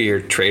look to your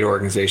trade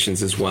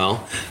organizations as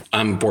well.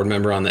 I'm a board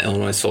member on the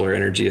Illinois Solar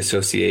Energy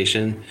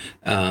Association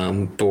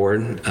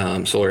board,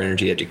 Solar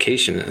Energy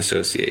Education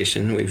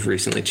Association. We've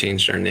recently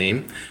changed our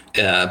name.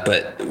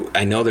 But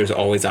I know there's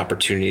always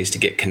opportunities to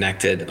get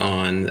connected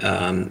on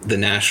the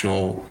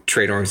national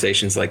trade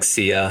organizations like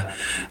SEIA,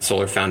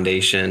 Solar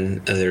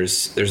Foundation.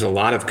 There's a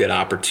lot of good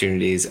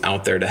opportunities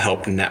out there to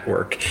help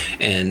network.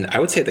 And I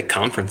would say the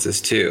conferences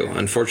too.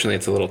 Unfortunately,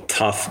 it's a little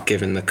tough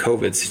given the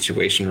COVID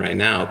situation right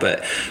now.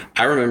 But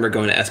I remember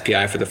going to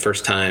SPI for the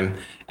first time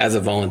as a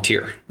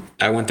volunteer.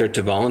 I went there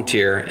to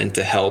volunteer and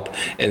to help,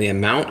 and the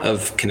amount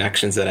of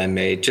connections that I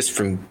made just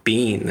from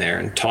being there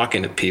and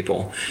talking to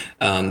people,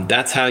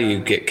 that's how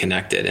you get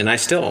connected. And I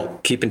still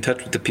keep in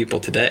touch with the people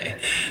today.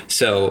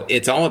 So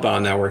it's all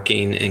about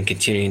networking and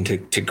continuing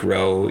to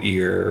grow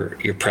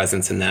your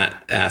presence in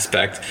that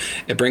aspect.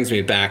 It brings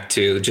me back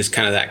to just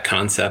kind of that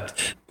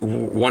concept.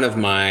 One of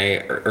my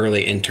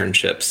early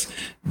internships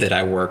that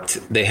I worked,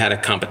 they had a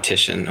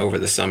competition over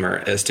the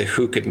summer as to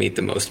who could meet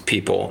the most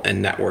people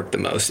and network the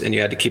most. And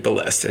you had to keep a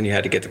list, and you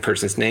had to get the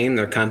person's name,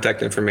 their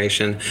contact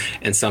information,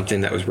 and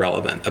something that was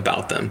relevant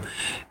about them.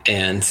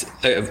 And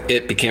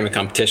it became a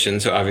competition.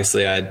 So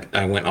obviously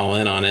I went all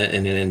in on it,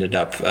 and it ended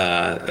up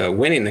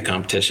winning the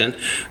competition.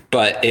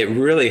 But it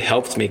really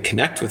helped me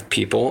connect with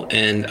people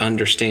and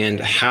understand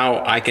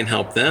how I can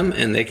help them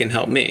and they can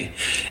help me.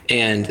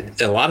 And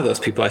a lot of those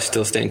people I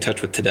still stay in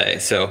touch with today.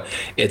 So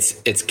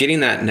it's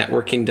getting that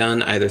networking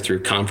done either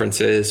through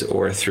conferences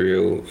or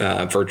through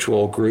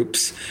virtual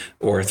groups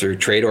or through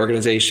trade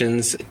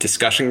organizations,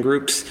 discussion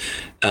groups,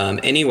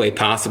 any way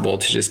possible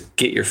to just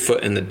get your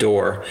foot in the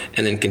door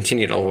and then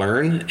continue to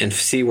learn and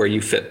see where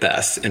you fit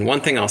best. And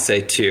one thing I'll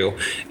say too,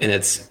 and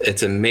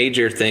it's a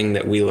major thing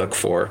that we look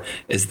for,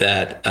 is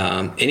that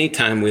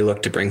anytime we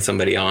look to bring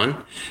somebody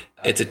on,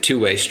 it's a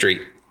two-way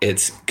street.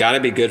 It's got to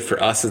be good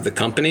for us as the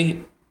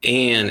company,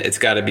 and it's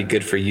got to be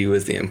good for you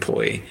as the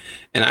employee.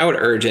 And I would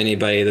urge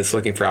anybody that's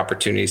looking for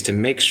opportunities to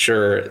make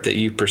sure that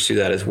you pursue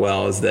that as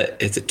well, as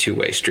that it's a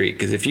two-way street.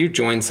 Because if you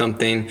join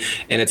something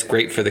and it's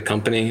great for the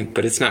company,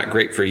 but it's not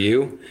great for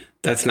you,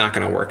 that's not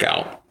going to work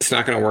out. It's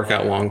not going to work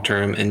out long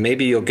term. And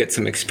maybe you'll get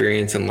some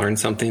experience and learn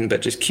something,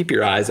 but just keep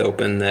your eyes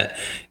open that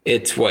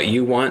it's what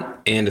you want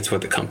and it's what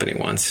the company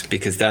wants,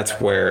 because that's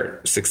where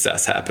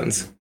success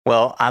happens.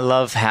 Well, I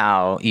love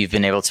how you've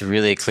been able to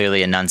really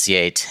clearly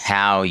enunciate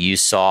how you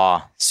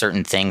saw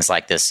certain things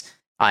like this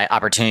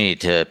opportunity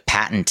to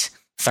patent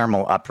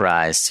thermal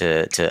uprise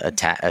to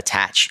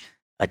attach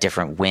a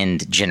different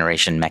wind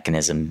generation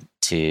mechanism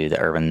to the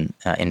urban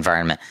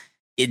environment.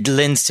 It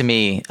lends to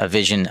me a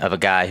vision of a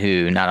guy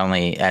who not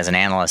only as an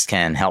analyst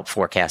can help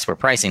forecast where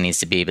pricing needs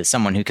to be, but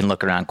someone who can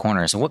look around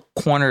corners. And what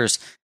corners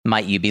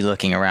might you be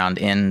looking around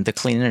in the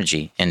clean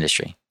energy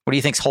industry? What do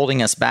you think's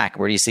holding us back?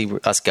 Where do you see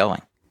us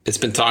going? It's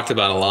been talked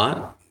about a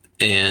lot,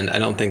 and I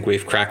don't think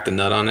we've cracked the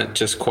nut on it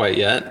just quite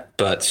yet.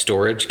 But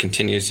storage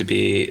continues to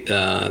be,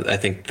 I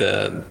think,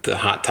 the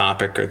hot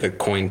topic or the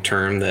coined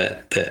term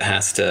that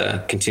has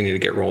to continue to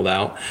get rolled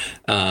out.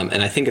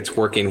 And I think it's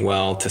working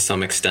well to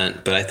some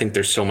extent, but I think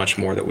there's so much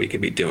more that we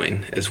could be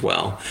doing as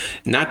well.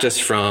 Not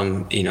just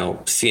from,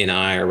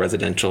 C&I or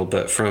residential,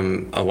 but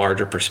from a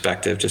larger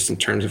perspective, just in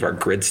terms of our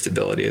grid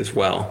stability as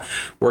well.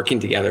 Working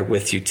together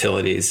with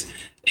utilities,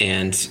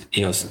 and,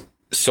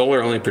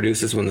 solar only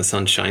produces when the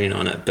sun's shining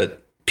on it,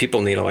 but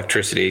people need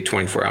electricity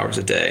 24 hours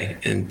a day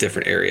in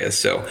different areas.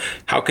 So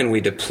how can we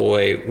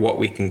deploy what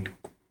we can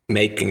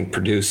make and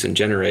produce and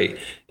generate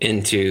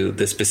into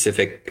the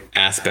specific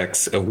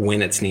aspects of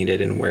when it's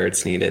needed and where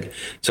it's needed?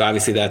 So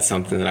obviously that's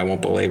something that I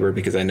won't belabor,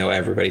 because I know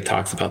everybody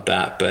talks about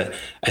that. But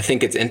I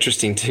think it's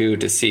interesting too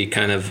to see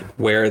kind of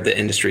where the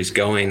industry is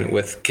going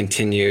with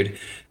continued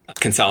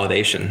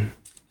consolidation.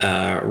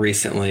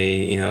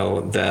 Recently,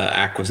 the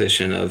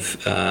acquisition of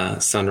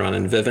Sunrun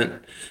and Vivint,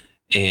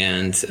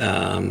 and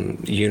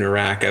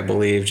Unirac, I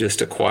believe, just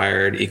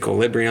acquired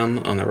Equilibrium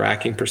on the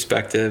racking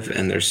perspective.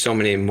 And there's so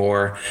many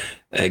more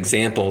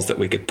examples that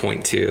we could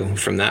point to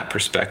from that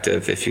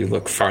perspective if you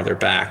look farther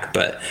back.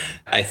 But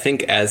I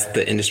think as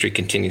the industry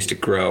continues to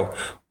grow,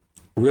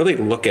 really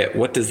look at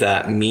what does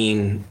that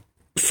mean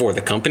for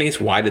the companies?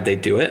 Why did they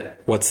do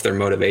it? What's their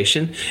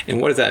motivation?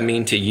 And what does that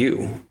mean to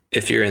you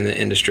if you're in the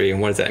industry?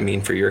 And what does that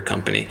mean for your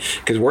company?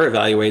 Because we're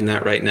evaluating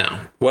that right now.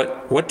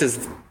 What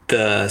does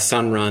the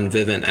Sunrun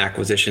Vivint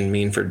acquisition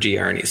mean for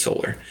GR&E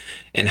Solar?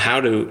 And how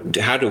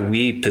do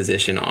we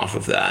position off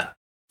of that?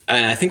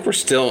 And I think we're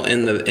still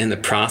in the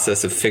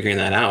process of figuring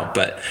that out.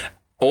 But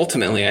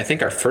ultimately, I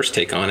think our first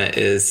take on it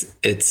is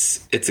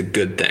it's a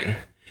good thing.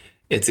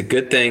 It's a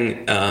good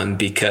thing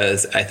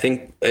because I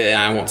think,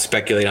 I won't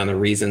speculate on the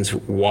reasons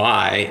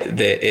why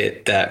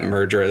that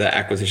merger or that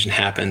acquisition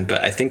happened,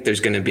 but I think there's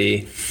going to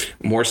be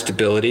more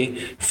stability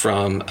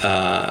from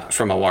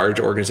a large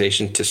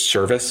organization to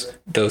service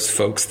those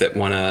folks that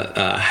want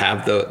to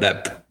have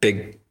that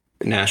big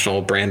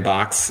national brand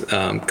box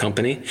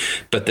company.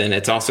 But then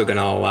it's also going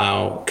to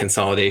allow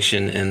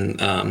consolidation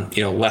and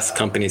less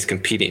companies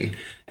competing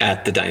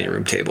at the dining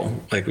room table,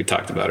 like we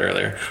talked about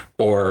earlier,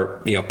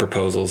 or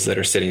proposals that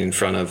are sitting in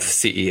front of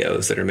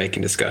CEOs that are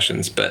making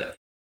discussions. But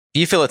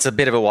you feel it's a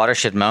bit of a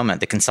watershed moment.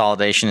 The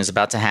consolidation is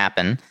about to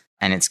happen,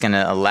 and it's going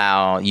to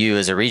allow you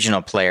as a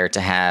regional player to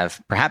have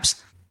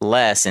perhaps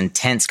less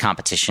intense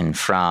competition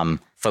from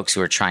folks who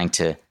are trying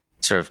to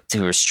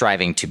who are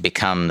striving to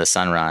become the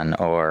Sunrun,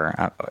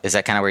 or is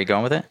that kind of where you're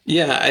going with it?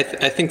 Yeah,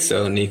 I think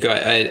so, Nico.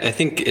 I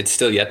think it's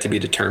still yet to be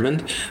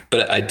determined,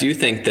 but I do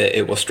think that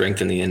it will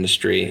strengthen the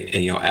industry,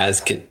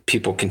 as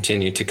people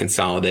continue to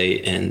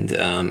consolidate, and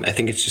I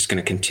think it's just going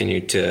to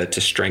continue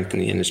to strengthen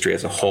the industry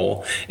as a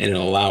whole, and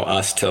it'll allow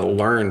us to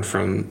learn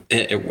from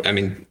it. I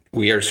mean,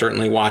 we are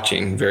certainly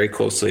watching very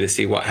closely to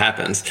see what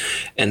happens,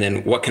 and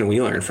then what can we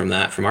learn from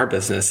that, from our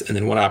business, and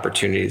then what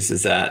opportunities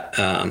does that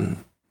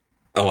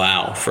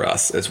allow for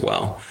us as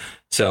well.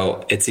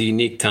 So it's a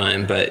unique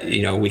time, but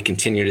we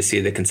continue to see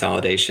the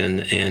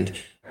consolidation, and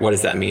what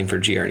does that mean for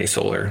GR&E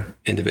Solar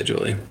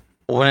individually?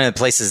 One of the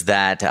places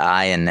that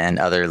I and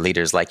other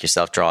leaders like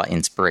yourself draw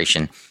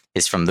inspiration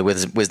is from the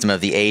wisdom of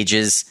the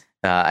ages.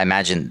 I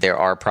imagine there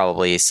are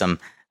probably some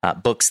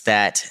books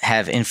that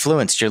have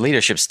influenced your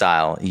leadership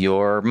style,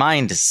 your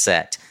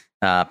mindset.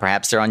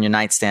 Perhaps they're on your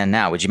nightstand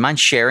now. Would you mind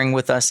sharing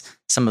with us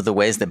some of the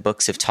ways that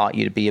books have taught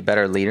you to be a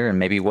better leader, and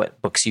maybe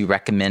what books you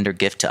recommend or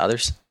gift to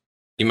others?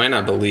 You might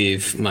not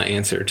believe my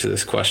answer to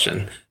this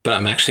question, but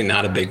I'm actually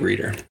not a big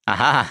reader.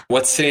 Aha.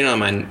 What's sitting on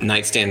my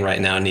nightstand right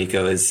now,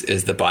 Nico,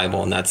 is the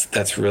Bible, and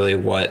that's really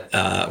what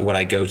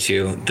I go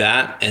to.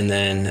 That, and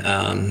then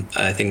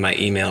I think my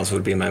emails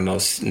would be my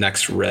most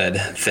next read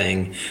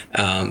thing.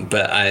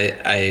 But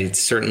I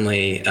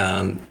certainly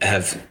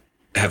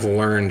have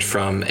learned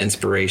from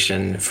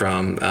inspiration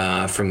from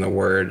the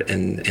Word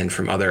and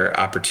from other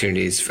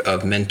opportunities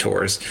of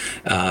mentors,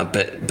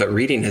 but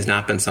reading has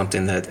not been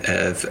something that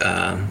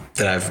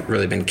I've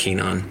really been keen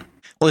on.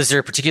 Well, is there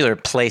a particular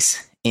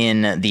place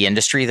in the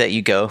industry that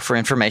you go for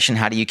information?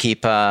 How do you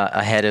keep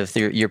ahead of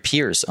your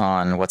peers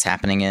on what's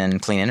happening in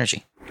clean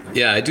energy?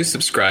 Yeah, I do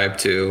subscribe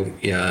to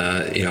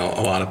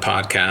a lot of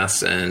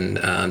podcasts and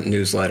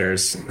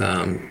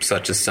newsletters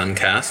such as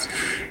Suncast,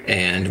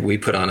 and we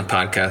put on a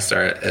podcast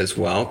as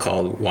well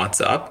called What's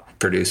Up,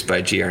 produced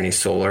by G. Ernie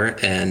Solar,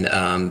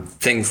 and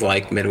things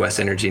like Midwest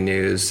Energy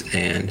News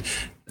and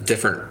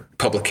different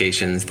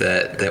publications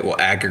that will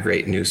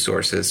aggregate news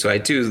sources. So I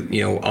do,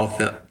 I'll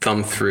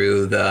thumb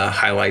through the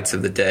highlights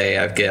of the day.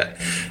 I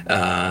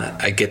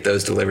get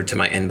those delivered to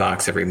my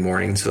inbox every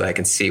morning so that I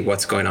can see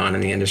what's going on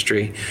in the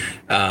industry.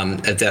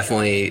 I've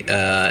definitely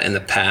in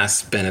the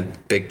past been a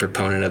big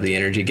proponent of the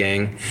Energy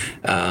Gang,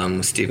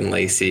 Stephen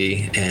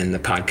Lacey, and the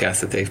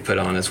podcast that they've put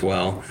on as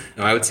well.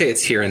 I would say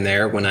it's here and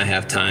there when I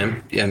have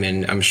time. I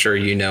mean, I'm sure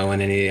and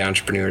any of the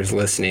entrepreneurs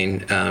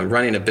listening,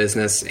 running a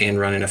business and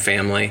running a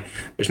family,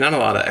 there's not a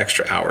lot of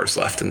extra hours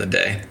left in the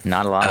day.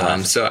 Not a lot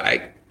left. So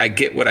I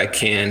get what I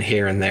can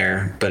here and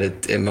there, but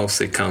it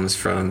mostly comes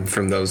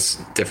from those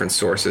different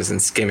sources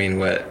and skimming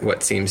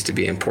what seems to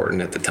be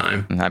important at the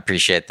time. I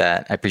appreciate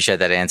that. I appreciate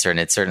that answer. And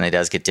it certainly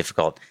does get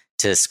difficult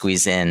to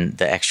squeeze in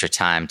the extra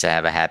time to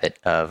have a habit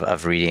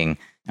of reading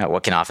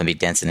what can often be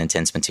dense and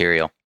intense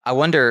material. I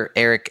wonder,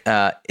 Eric,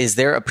 is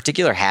there a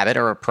particular habit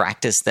or a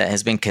practice that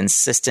has been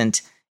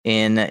consistent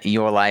in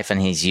your life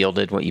and has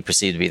yielded what you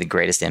perceive to be the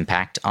greatest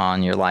impact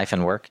on your life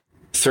and work?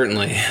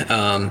 Certainly.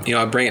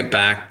 I bring it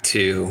back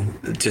to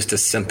just a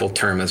simple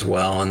term as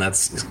well. And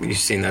you've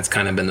seen that's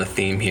kind of been the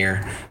theme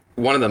here.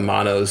 One of the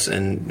mottos,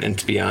 and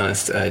to be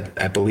honest,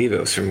 I believe it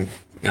was from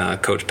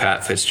Coach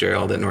Pat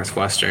Fitzgerald at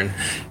Northwestern,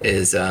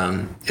 is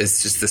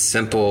just the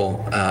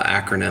simple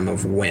acronym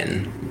of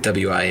WIN,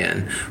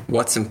 W-I-N.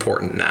 What's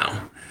important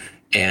now?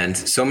 And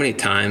so many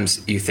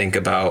times you think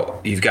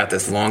about, you've got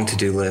this long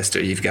to-do list,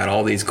 or you've got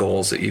all these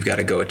goals that you've got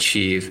to go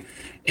achieve,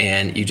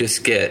 and you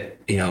just get,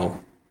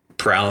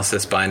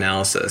 paralysis by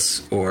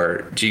analysis,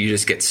 or you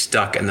just get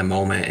stuck in the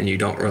moment and you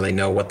don't really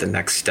know what the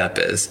next step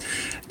is.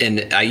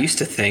 And I used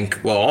to think,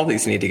 well, all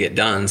these need to get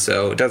done,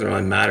 so it doesn't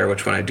really matter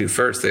which one I do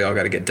first. They all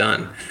got to get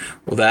done.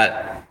 Well,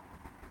 that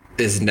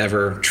is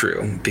never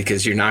true,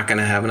 because you're not going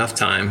to have enough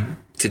time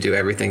to do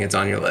everything that's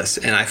on your list.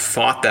 And I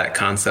fought that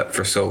concept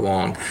for so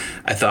long.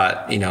 I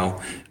thought,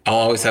 I'll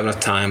always have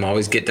enough time,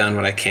 always get done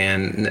what I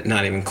can,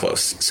 not even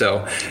close.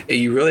 So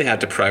you really have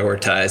to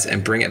prioritize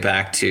and bring it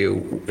back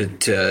to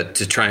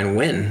try and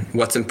win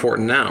what's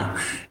important now,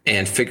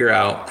 and figure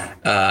out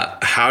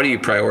how do you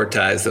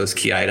prioritize those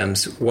key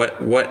items?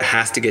 What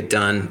has to get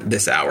done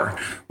this hour?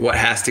 What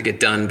has to get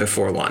done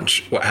before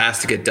lunch? What has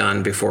to get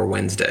done before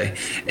Wednesday?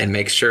 And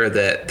make sure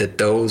that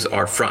those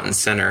are front and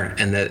center,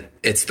 and that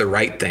it's the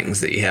right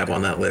things that you have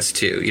on that list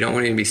too. You don't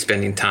want to be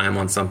spending time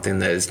on something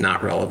that is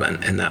not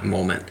relevant in that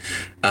moment.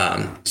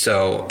 That's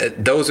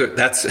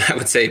I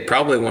would say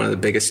probably one of the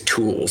biggest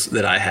tools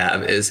that I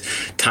have is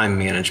time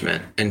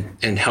management,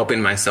 and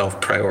helping myself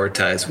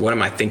prioritize. What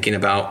am I thinking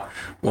about?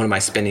 What am I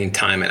spending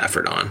time and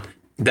effort on?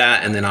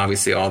 That, and then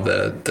obviously all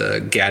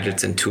the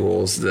gadgets and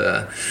tools,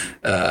 the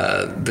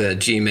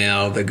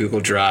Gmail, the Google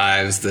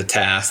Drives, the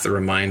tasks, the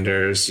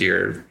reminders,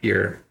 your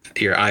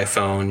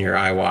iPhone, your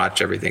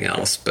iWatch, everything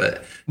else.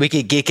 But we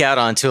could geek out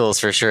on tools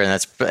for sure, and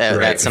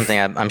that's something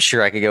I'm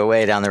sure I could go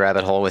way down the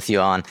rabbit hole with you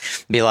on.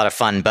 It'd be a lot of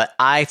fun. But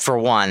I, for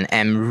one,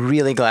 am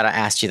really glad I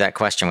asked you that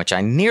question, which I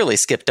nearly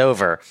skipped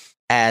over,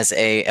 as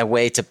a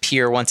way to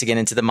peer once again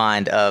into the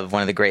mind of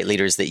one of the great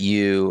leaders that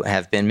you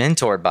have been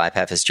mentored by,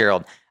 Pat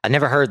Fitzgerald. I'd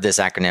never heard this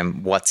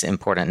acronym, What's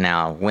Important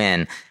Now,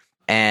 WIN.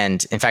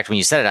 And in fact, when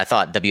you said it, I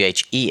thought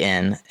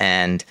WHEN,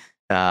 and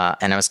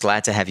I was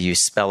glad to have you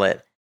spell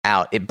it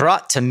out. It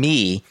brought to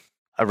me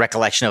a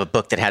recollection of a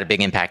book that had a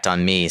big impact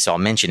on me, so I'll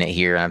mention it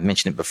here. I've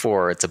mentioned it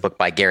before. It's a book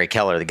by Gary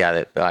Keller, the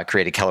guy that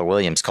created Keller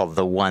Williams, called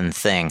The One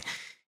Thing.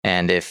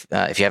 And if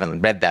you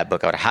haven't read that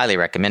book, I would highly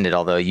recommend it,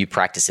 although you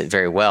practice it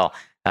very well.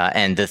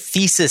 And the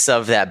thesis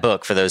of that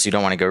book, for those who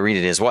don't want to go read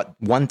it, is what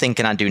one thing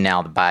can I do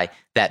now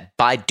that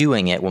by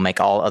doing it will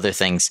make all other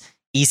things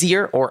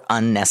easier or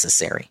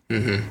unnecessary.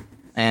 Mm-hmm.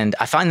 And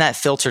I find that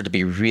filter to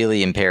be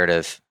really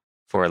imperative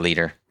for a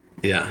leader.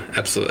 Yeah,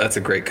 absolutely. That's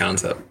a great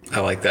concept.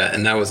 I like that.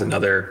 And that was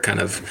another kind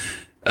of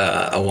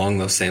along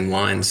those same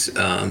lines.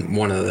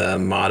 One of the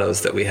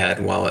mottos that we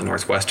had while at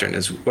Northwestern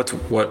is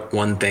what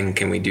one thing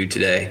can we do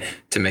today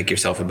to make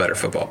yourself a better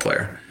football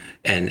player?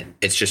 And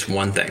it's just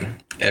one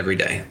thing every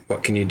day.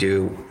 What can you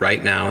do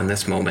right now in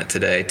this moment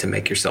today to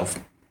make yourself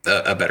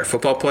a better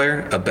football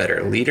player, a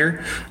better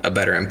leader, a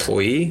better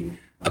employee,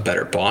 a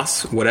better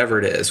boss, whatever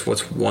it is?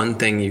 What's one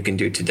thing you can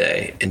do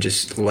today, and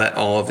just let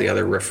all of the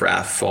other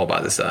riffraff fall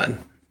by the side?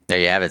 There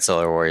you have it,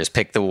 Solar Warriors.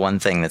 Pick the one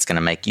thing that's going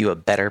to make you a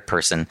better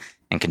person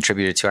and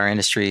contributor to our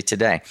industry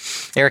today.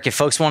 Eric, if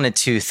folks wanted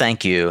to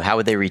thank you, how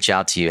would they reach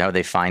out to you? How would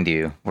they find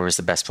you? Where was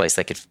the best place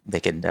they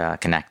could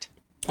connect?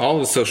 All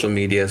the social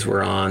medias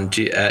we're on.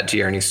 At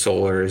G. Ernie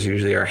Solar is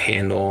usually our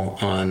handle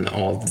on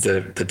all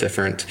the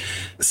different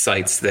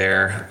sites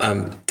there.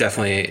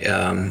 Definitely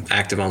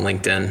active on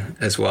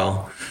LinkedIn as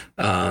well.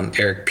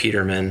 Eric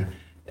Peterman.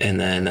 And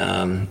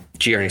then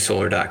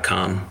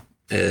grnesolar.com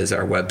is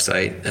our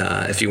website.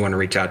 If you want to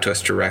reach out to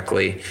us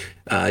directly,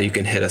 you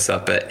can hit us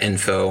up at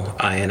info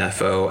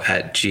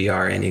at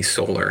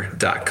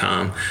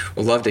grnesolar.com.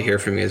 We'd love to hear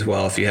from you as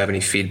well if you have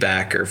any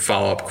feedback or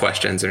follow-up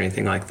questions or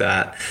anything like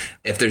that.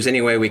 If there's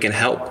any way we can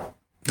help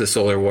the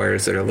solar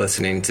warriors that are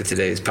listening to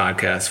today's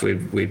podcast,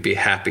 we'd be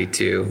happy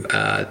to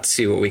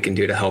see what we can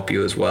do to help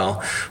you as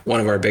well.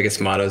 One of our biggest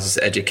mottos is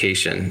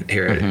education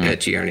here at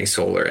GRNE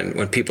Solar. And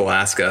when people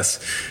ask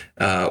us,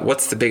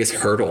 what's the biggest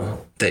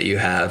hurdle that you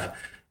have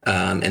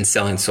in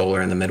selling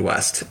solar in the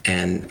Midwest?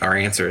 And our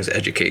answer is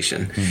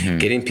education.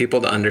 Getting people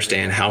to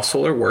understand how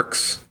solar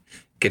works,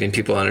 getting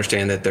people to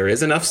understand that there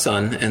is enough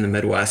sun in the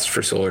Midwest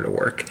for solar to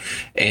work,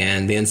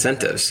 and the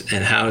incentives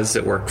and how does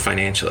it work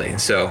financially.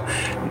 So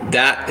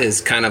that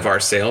is kind of our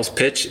sales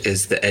pitch,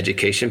 is the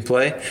education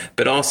play,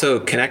 but also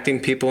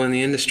connecting people in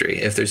the industry.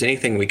 If there's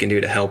anything we can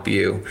do to help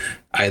you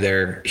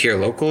either here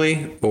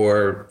locally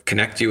or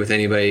connect you with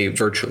anybody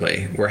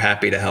virtually, we're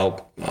happy to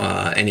help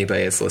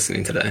anybody that's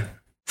listening today.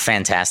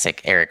 Fantastic,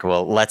 Eric.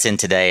 Well, let's end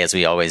today, as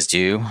we always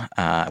do,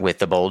 with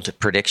the bold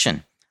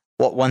prediction.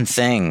 What one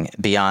thing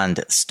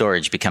beyond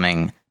storage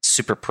becoming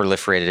super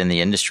proliferated in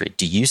the industry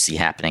do you see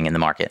happening in the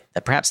market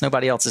that perhaps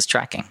nobody else is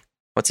tracking?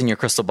 What's in your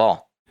crystal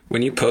ball?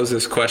 When you posed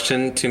this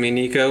question to me,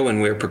 Nico,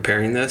 when we were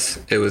preparing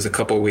this, it was a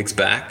couple of weeks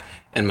back,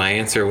 and my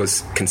answer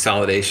was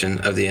consolidation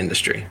of the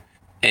industry.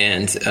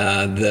 And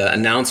the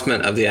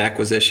announcement of the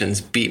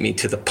acquisitions beat me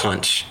to the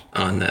punch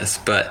on this.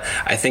 But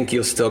I think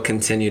you'll still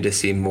continue to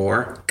see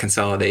more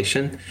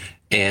consolidation.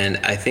 And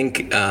I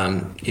think,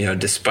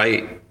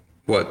 despite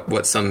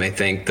what some may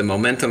think, the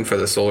momentum for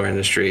the solar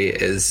industry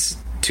is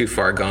too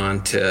far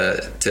gone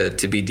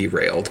to be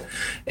derailed,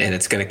 and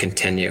it's going to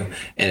continue.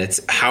 And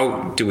it's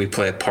how do we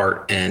play a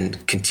part in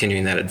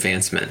continuing that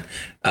advancement?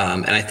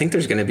 And I think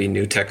there's going to be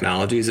new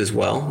technologies as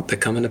well that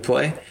come into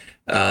play.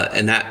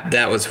 And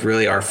that was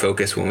really our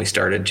focus when we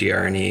started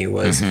GRNE,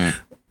 was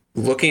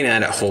looking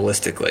at it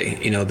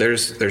holistically.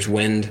 There's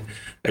wind,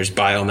 there's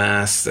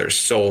biomass, there's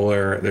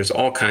solar, there's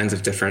all kinds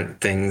of different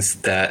things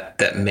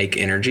that make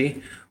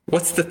energy.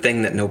 What's the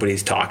thing that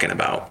nobody's talking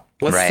about?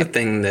 What's the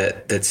thing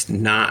that's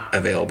not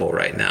available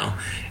right now?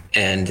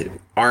 And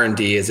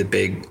R&D is a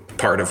big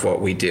part of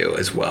what we do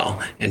as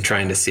well, and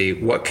trying to see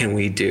what can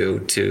we do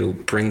to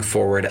bring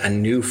forward a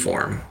new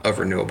form of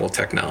renewable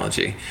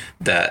technology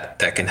that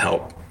can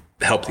help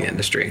the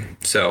industry.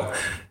 So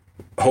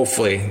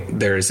hopefully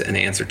there's an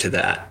answer to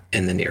that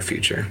in the near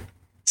future.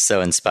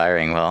 So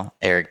inspiring. Well,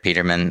 Eric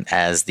Peterman,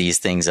 as these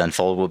things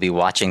unfold, we'll be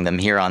watching them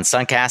here on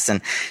Suncast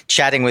and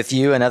chatting with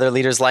you and other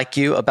leaders like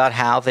you about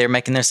how they're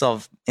making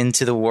themselves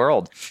into the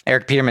world.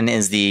 Eric Peterman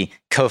is the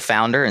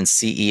co-founder and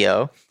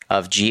CEO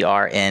of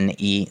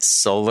GRNE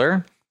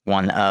Solar,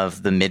 one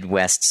of the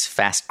Midwest's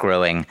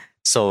fast-growing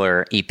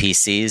solar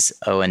EPCs,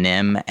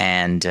 O&M,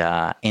 and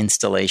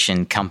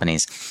installation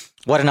companies.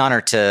 What an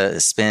honor to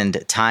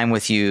spend time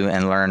with you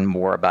and learn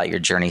more about your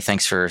journey.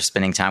 Thanks for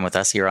spending time with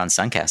us here on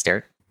Suncast,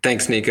 Eric.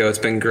 Thanks, Nico. It's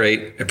been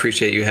great.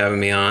 Appreciate you having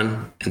me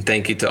on. And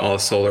thank you to all the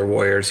solar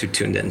warriors who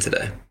tuned in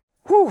today.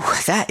 Whew,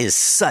 that is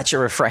such a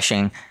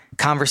refreshing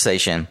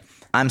conversation.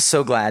 I'm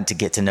so glad to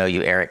get to know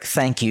you, Eric.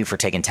 Thank you for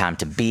taking time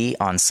to be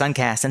on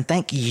Suncast. And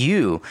thank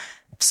you,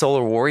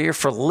 Solar Warrior,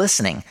 for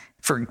listening,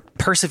 for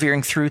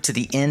persevering through to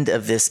the end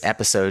of this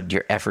episode.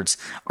 Your efforts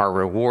are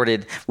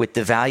rewarded with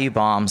the value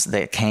bombs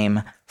that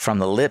came from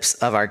the lips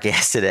of our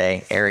guest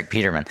today, Eric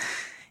Peterman.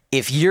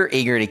 If you're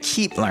eager to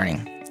keep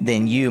learning,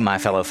 then you, my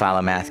fellow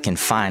Philomath, can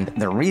find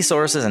the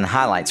resources and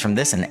highlights from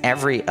this and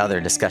every other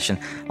discussion,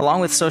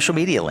 along with social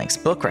media links,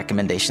 book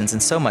recommendations,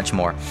 and so much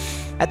more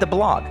at the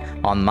blog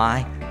on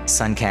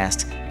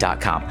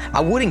mysuncast.com. I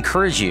would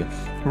encourage you,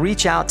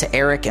 reach out to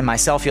Eric and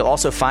myself. You'll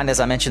also find, as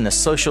I mentioned, the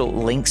social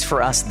links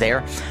for us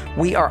there.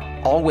 We are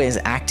always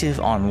active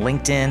on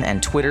LinkedIn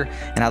and Twitter,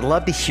 and I'd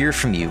love to hear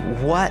from you.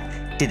 What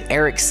did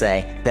Eric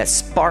say that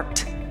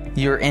sparked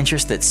your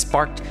interest, that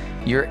sparked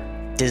your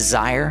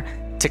desire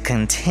to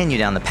continue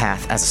down the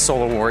path as a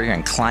solar warrior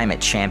and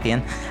climate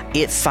champion?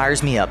 It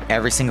fires me up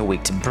every single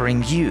week to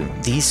bring you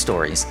these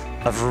stories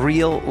of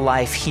real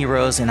life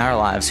heroes in our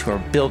lives who are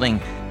building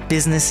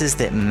businesses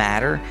that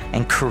matter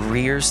and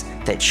careers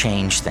that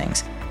change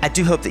things. I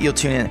do hope that you'll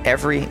tune in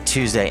every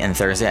Tuesday and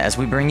Thursday as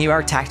we bring you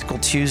our Tactical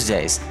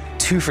Tuesdays,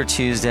 2 for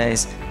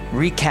Tuesdays,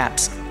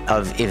 recaps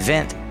of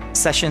event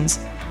sessions,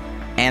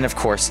 and of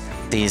course,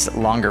 these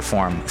longer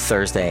form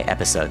Thursday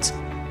episodes.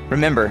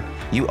 Remember,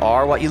 you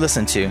are what you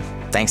listen to.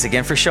 Thanks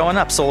again for showing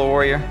up, Solar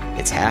Warrior.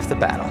 It's half the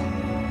battle.